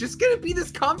episode is just gonna be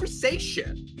this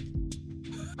conversation.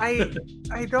 I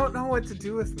don't know what to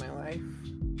do with my life.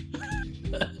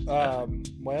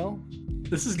 Well,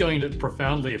 this is going to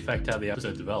profoundly affect how the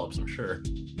episode develops, I'm sure.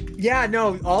 Yeah,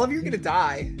 no, all of you are gonna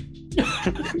die.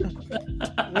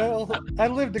 Well, I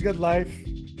lived a good life.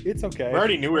 It's okay. We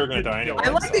already knew we were going to die anyway. I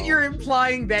like that you're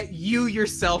implying that you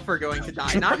yourself are going to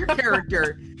die, not your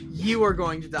character. You are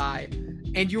going to die,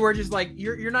 and you are just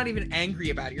you're not even angry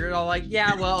about it. You're all like,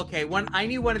 yeah, well, okay. I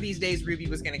knew one of these days Ruby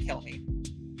was going to kill me.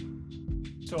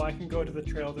 So I can go to the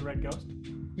Trail of the Red Ghost?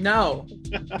 No.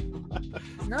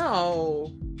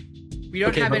 No. We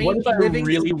don't have any what if living... I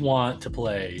really want to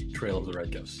play Trail of the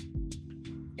Red Ghost?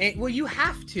 Well, you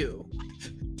have to.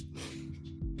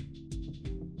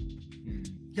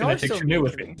 Can I take Canoe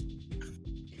with me?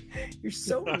 You're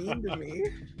so mean to me.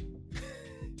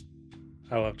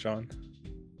 I love John.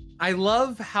 I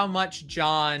love how much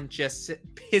John just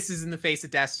pisses in the face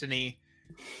of Destiny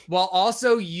while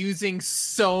also using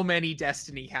so many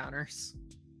Destiny counters.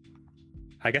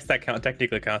 I guess that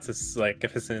technically counts as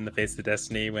pissing in the face of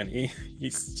Destiny when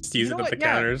he's just using them for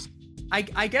counters.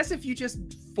 I guess if you just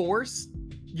force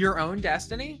your own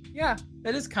destiny? Yeah,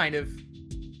 that is kind of...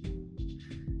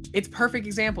 It's perfect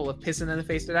example of pissing in the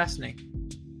face to destiny.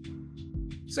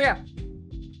 So yeah.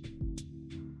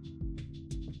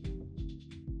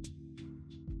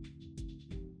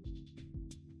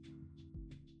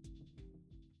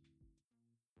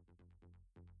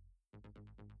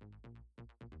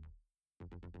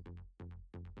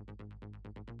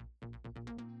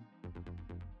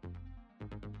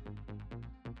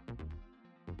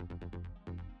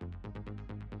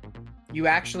 You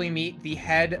actually meet the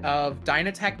head of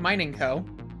Dynatech Mining Co.,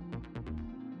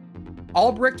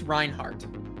 Albrecht Reinhardt.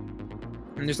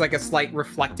 And there's like a slight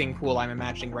reflecting pool, I'm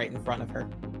imagining, right in front of her.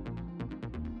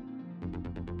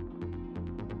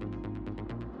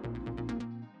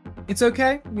 It's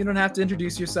okay. You don't have to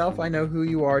introduce yourself. I know who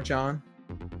you are, John.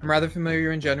 I'm rather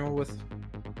familiar in general with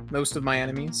most of my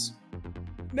enemies.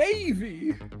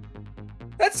 Navy!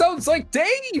 That sounds like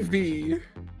Davy!